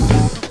Coast.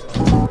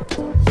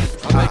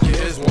 I make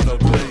your ears wanna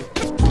bleed.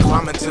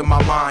 Climb into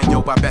my mind,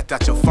 yo, I bet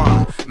that you'll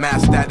find mad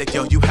static,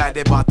 yo, you had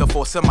it by the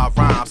force of my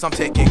rhymes. I'm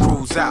taking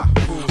crews out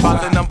by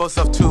the numbers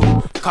of 2.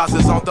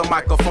 Causes on the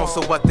microphone,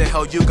 so what the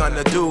hell you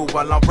gonna do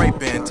while I'm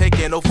raping?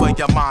 Taking over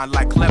your mind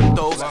like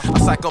kleptos. A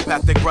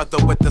psychopathic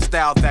brother with the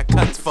style that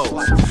cuts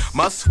foes.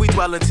 Must we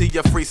dwell into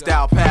your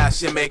freestyle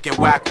past? You're making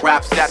whack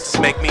raps that just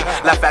make me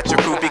laugh at your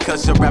crew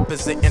because you're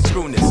representing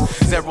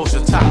screwness. Zero's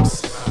your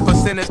tops.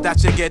 Percentage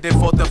that you're getting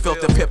for the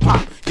filth of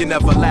hip-hop. You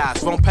never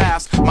last, won't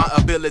pass my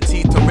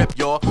ability to rip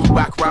your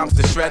whack rhymes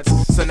to shreds.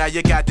 So now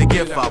you got to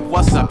give up.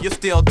 What's up? You're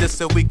still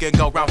dissing, we can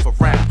go round for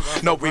round.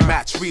 No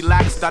rematch,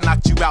 relax, I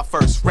knocked you out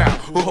first round.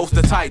 Who holds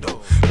the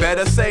title?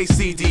 Better say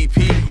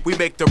CDP. We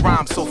make the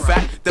rhyme so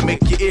fat that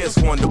make your ears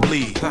wanna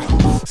bleed.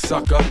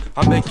 Sucker,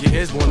 I make your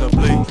ears wanna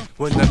bleed.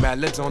 When the man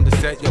lives on the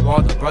set, yo,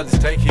 all the brothers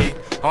take heed.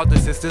 All the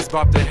sisters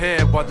bop their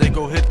head while they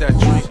go hit that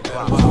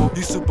tree.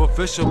 You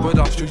superficial, but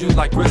I'll shoot you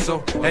like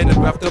gristle. Ain't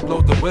enough to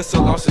blow the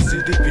whistle, launch a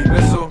CDP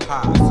missile.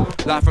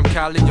 Live from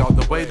Cali all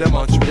the way to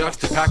Montreal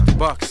to pack the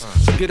bucks.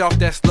 So get off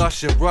that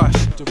slush and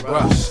rush to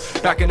rush.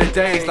 Back in the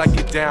days, like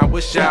get down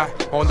with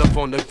Shaq on the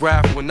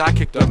phonograph when I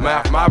kick the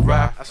math, my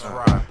rap.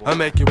 I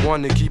make it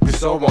one and keep it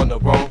so on the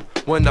roll.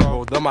 When I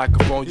roll the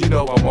microphone, you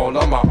know I'm all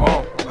on my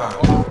own.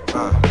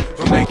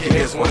 We make your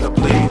ears wanna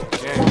bleed.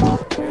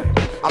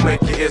 I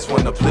make your ears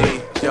wanna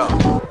bleed, yo.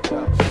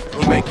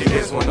 We make your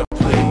ears wanna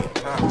bleed.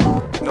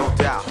 No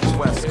doubt,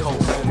 West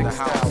Coast in the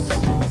house.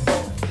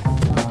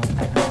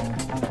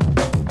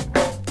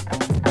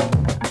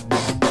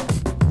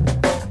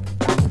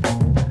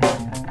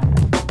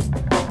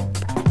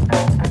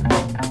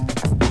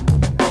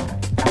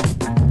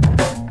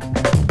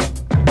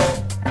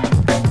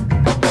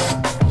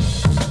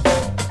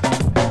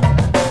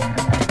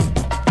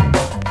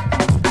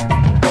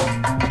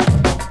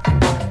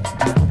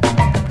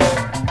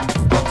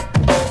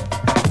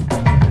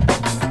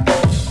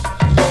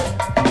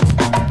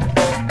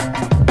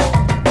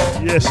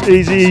 Yes,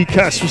 Easy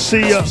Cats, we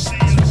see ya.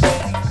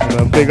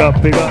 Big up,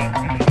 big up.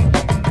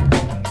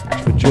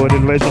 Thanks for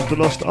joining Raise of the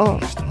Lost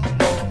Art.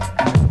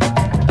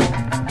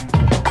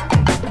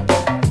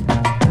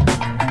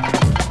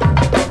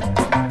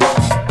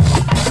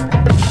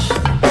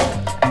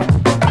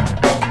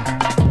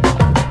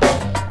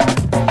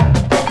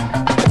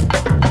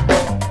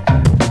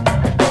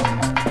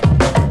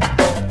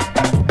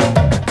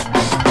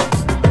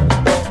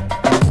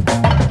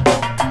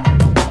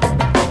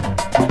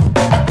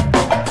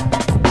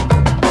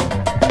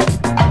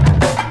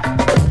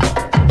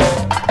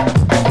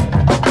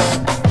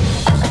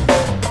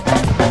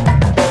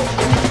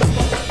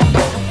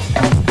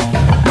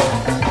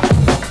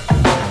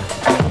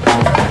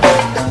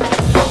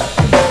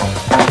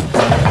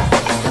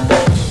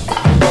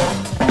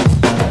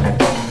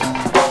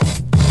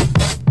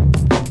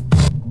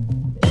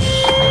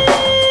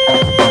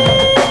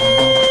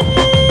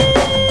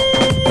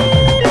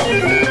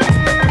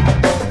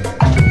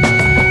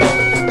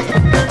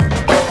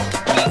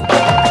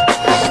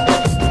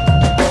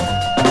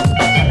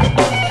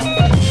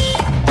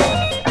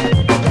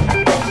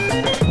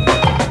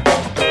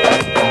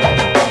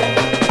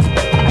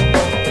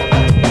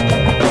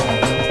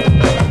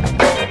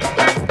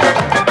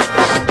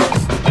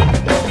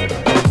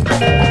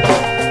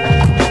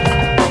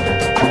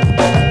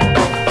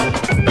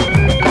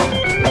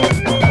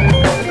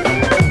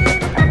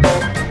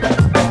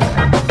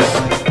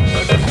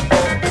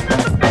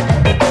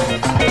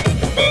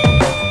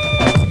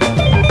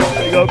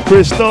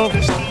 Christoph.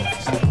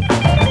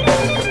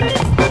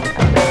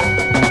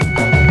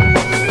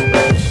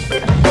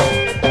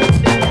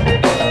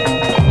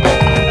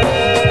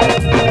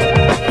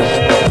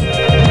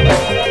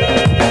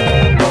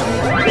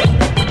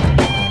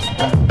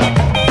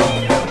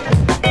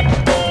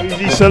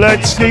 Easy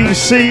select, Steve,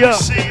 see ya.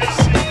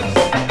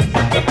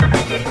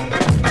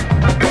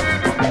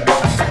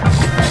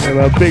 And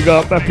a big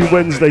up, happy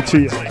Wednesday to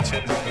you.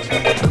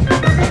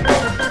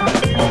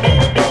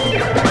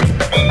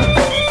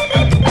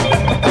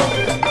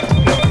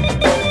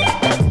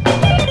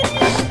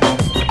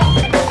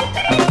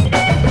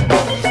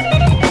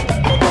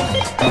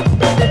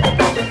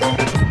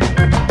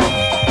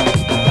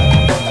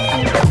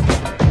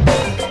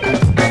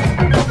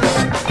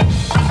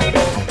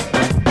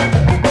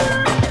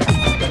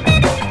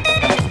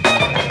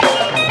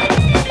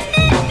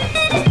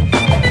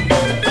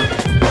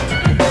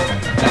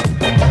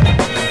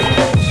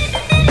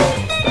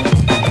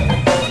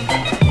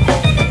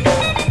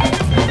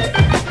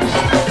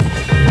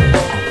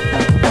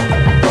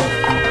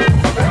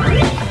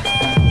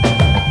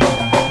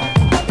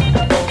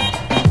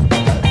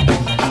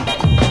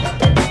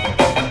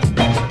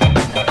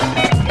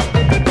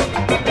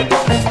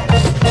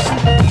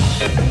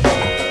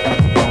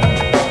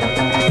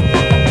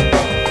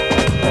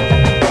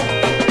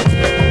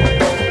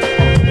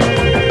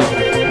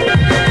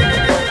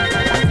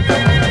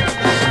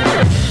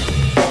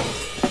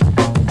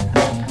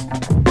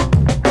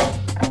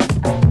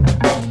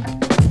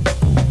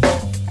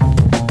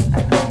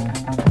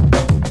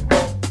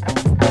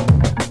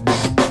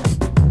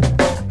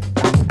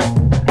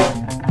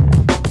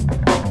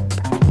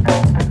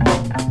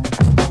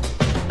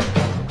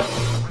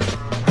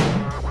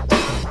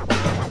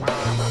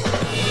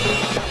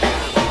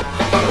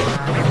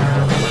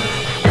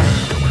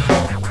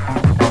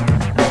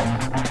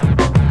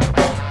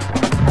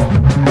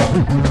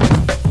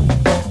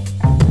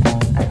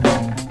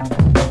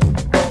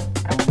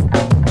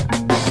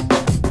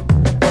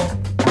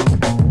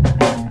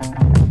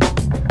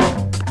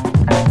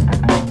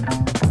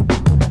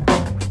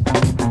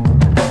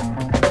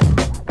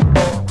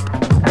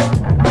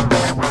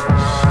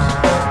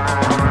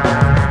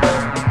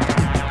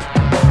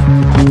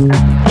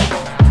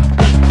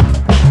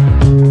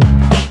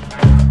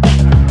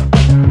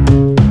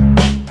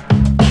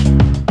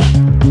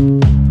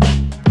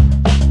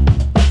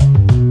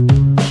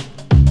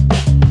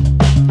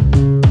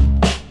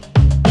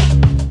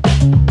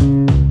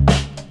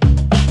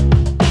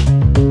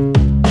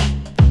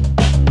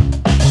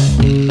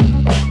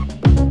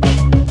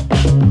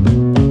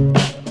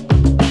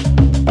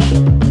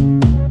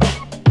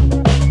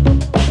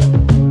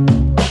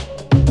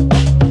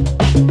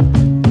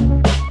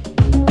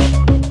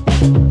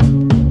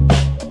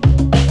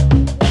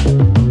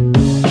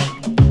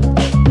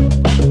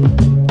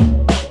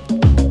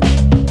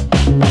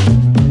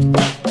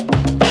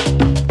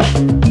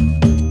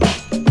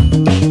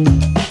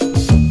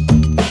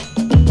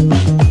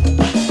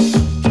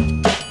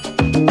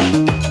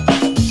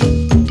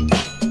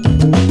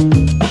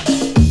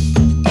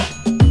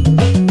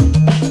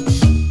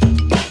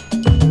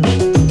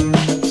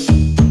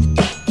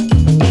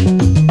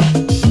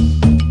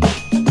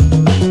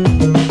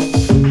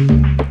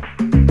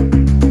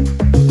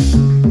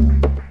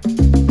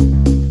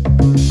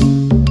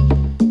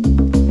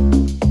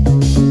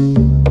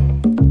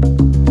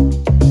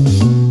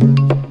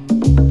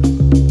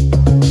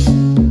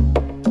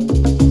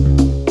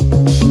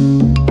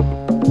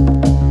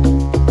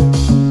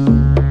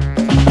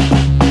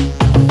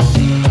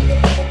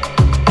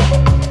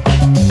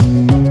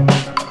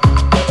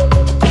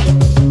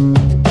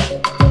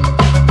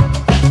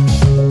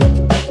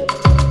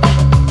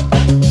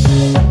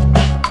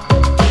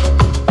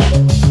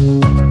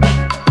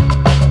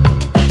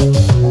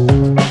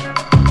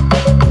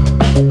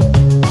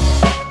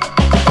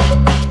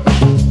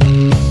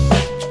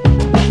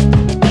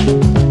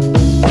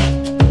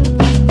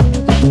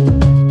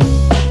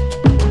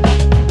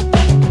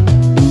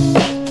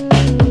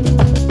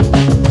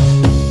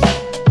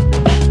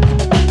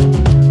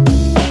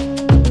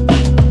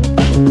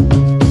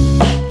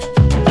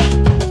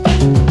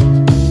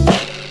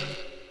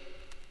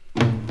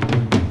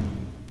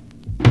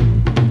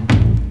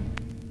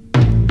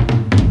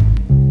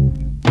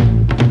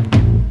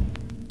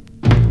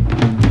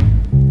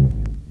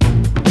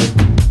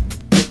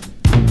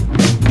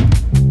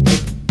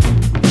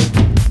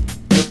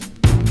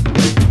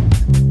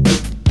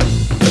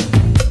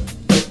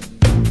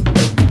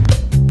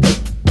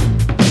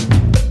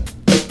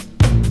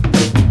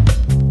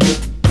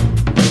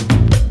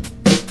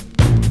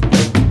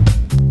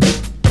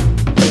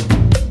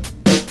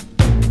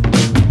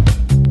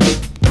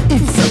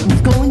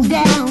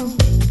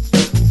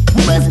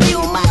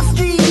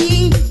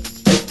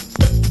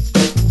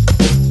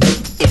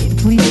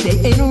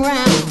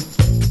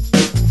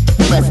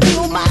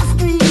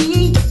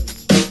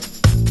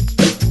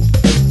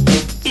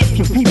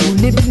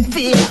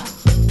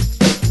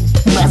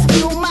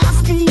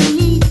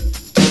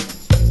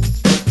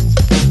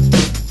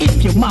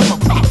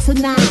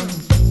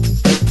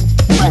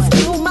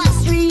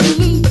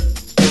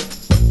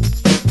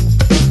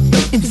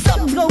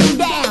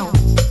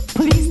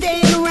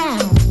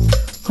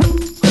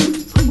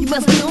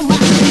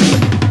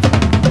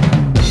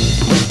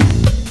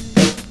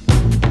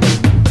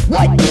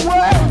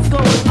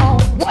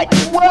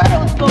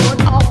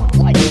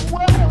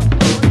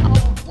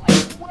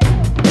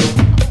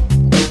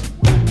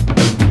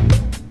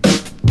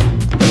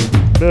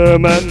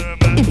 Man.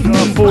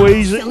 Got full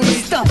easy.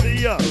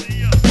 Yeah.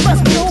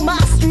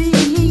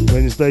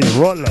 Wednesday's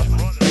Rottler.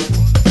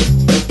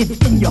 It's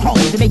in your home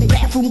to make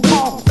bathroom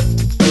calls.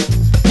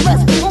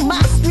 Must be on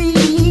my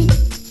street.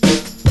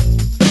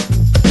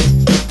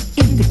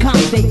 If the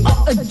cops they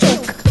are a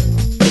joke.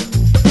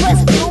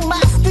 Must be on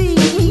my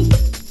street.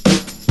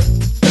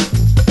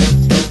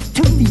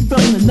 2 feet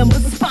from the number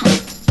spot.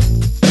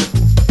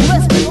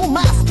 Must be on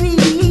my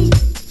street.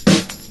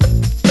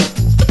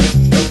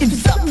 If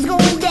something's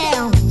going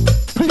down,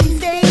 police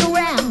stay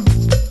around.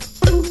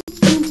 Ooh,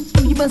 ooh,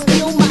 you must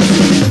be on my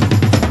street.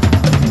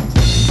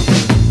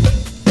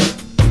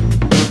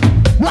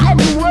 Why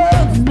the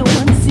world no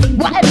one see?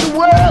 Why the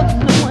world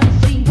no one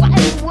see? Why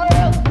the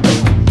world no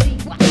one see?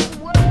 Why the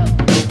world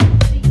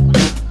no one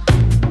see?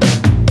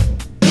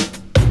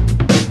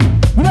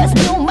 You must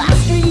be on my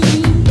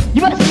street.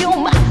 You must be on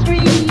my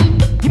street.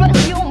 You must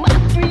be on my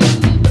street.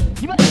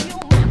 You must be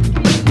on my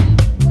street.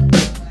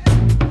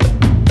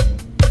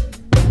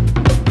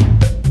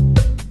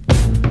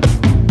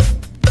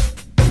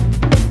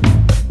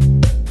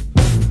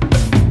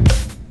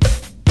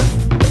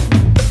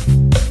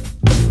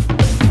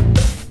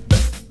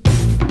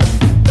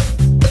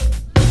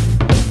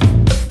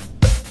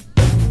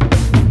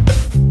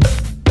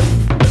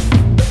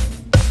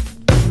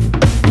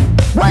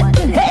 What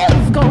the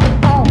hell's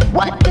going on?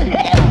 What the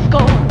hell's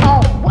going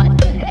on? What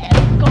the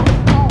hell's going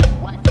on?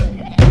 What the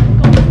hell's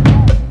going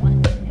on?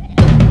 What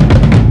the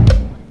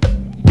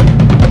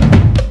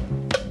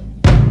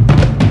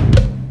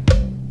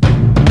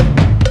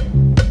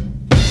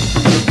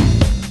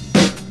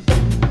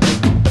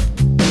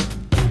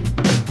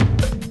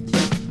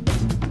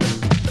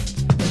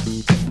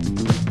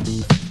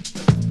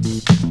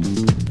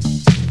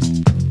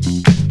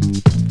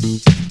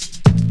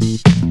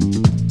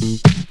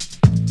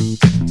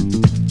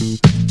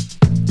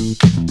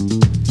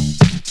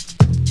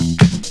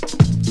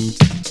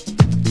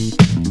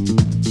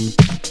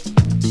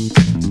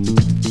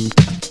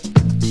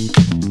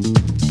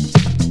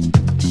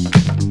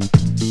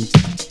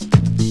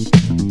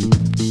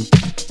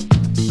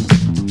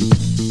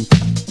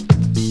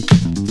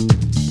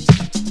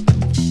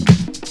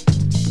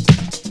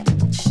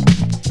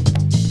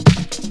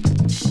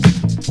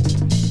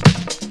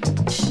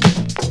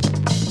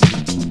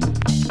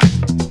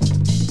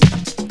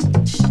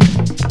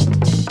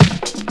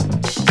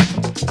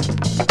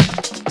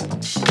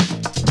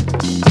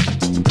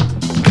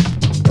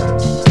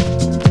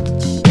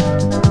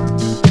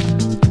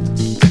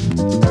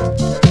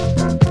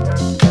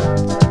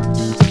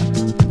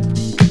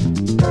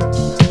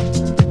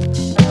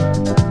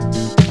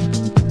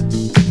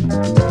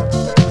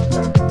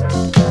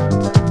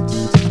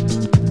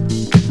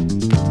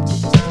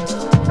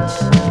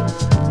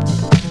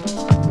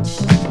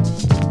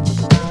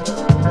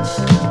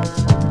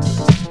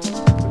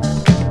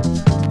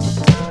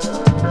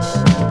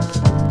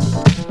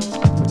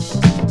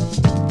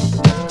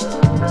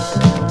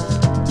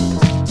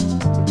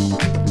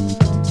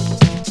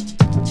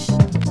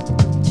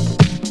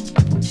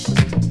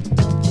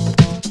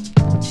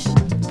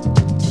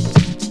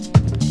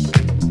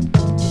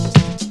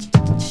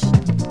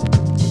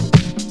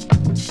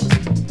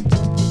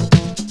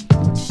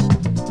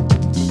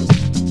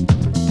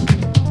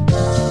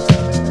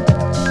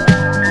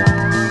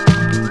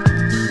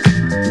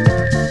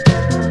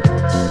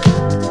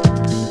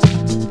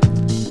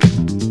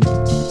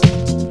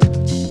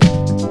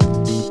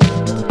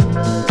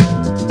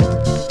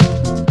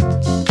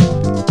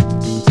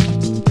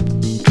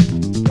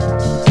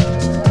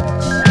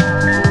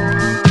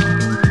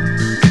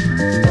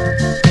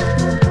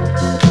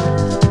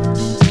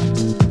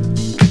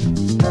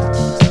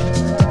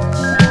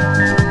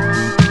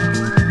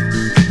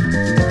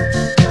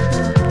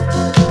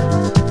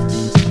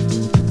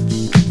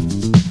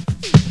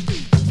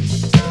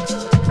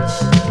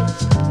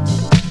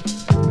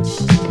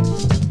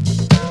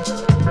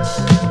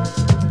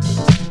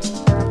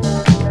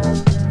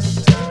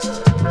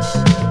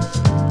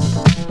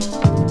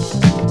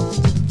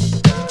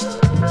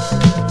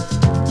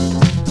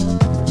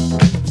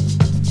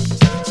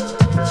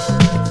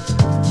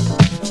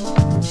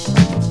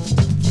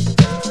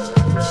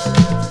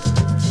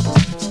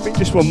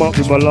This one might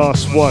be my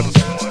last one.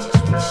 So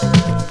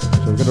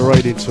we're going to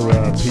raid into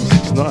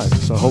P69,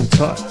 so hold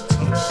tight.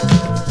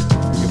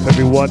 Big up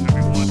everyone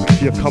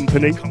for your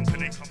company.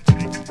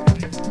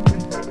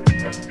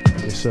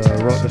 It's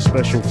Rottler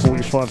Special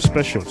 45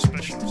 Special.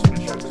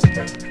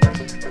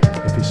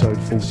 Episode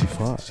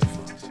 45.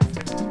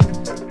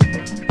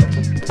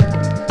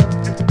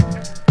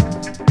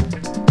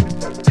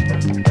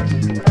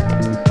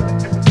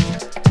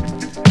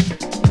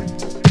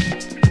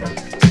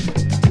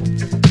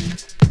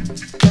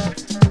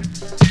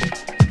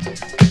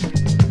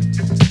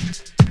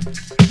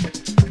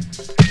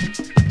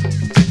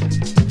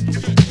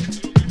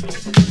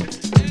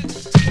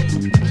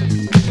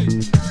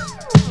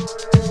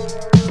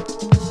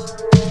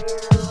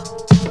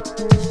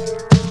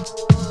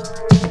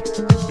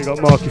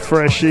 Marky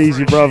Fresh,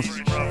 easy bruv.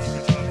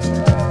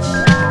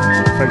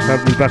 Thanks for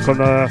having me back on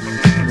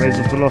Raise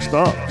of the Lost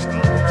Ark.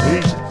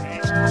 Easy.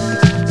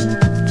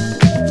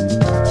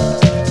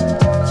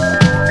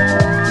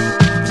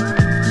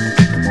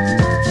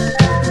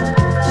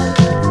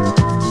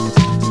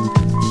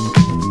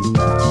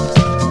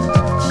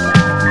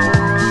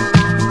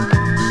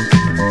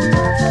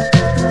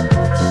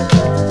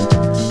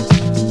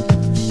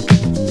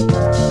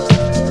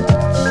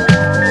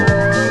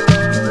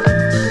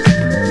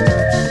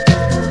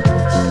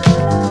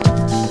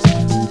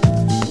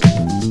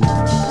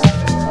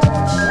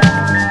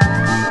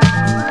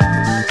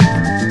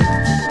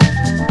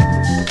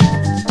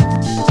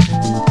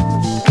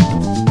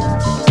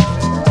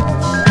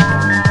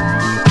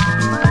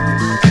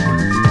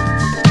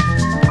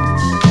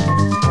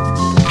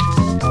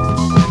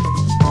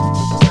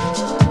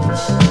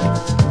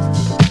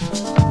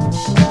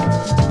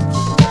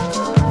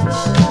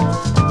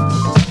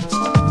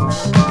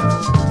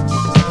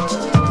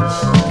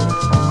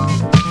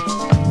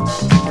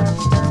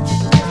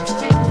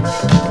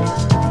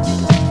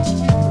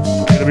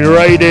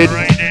 Raided,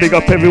 big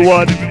up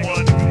everyone.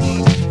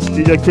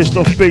 DJ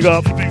Christoph, big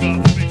up.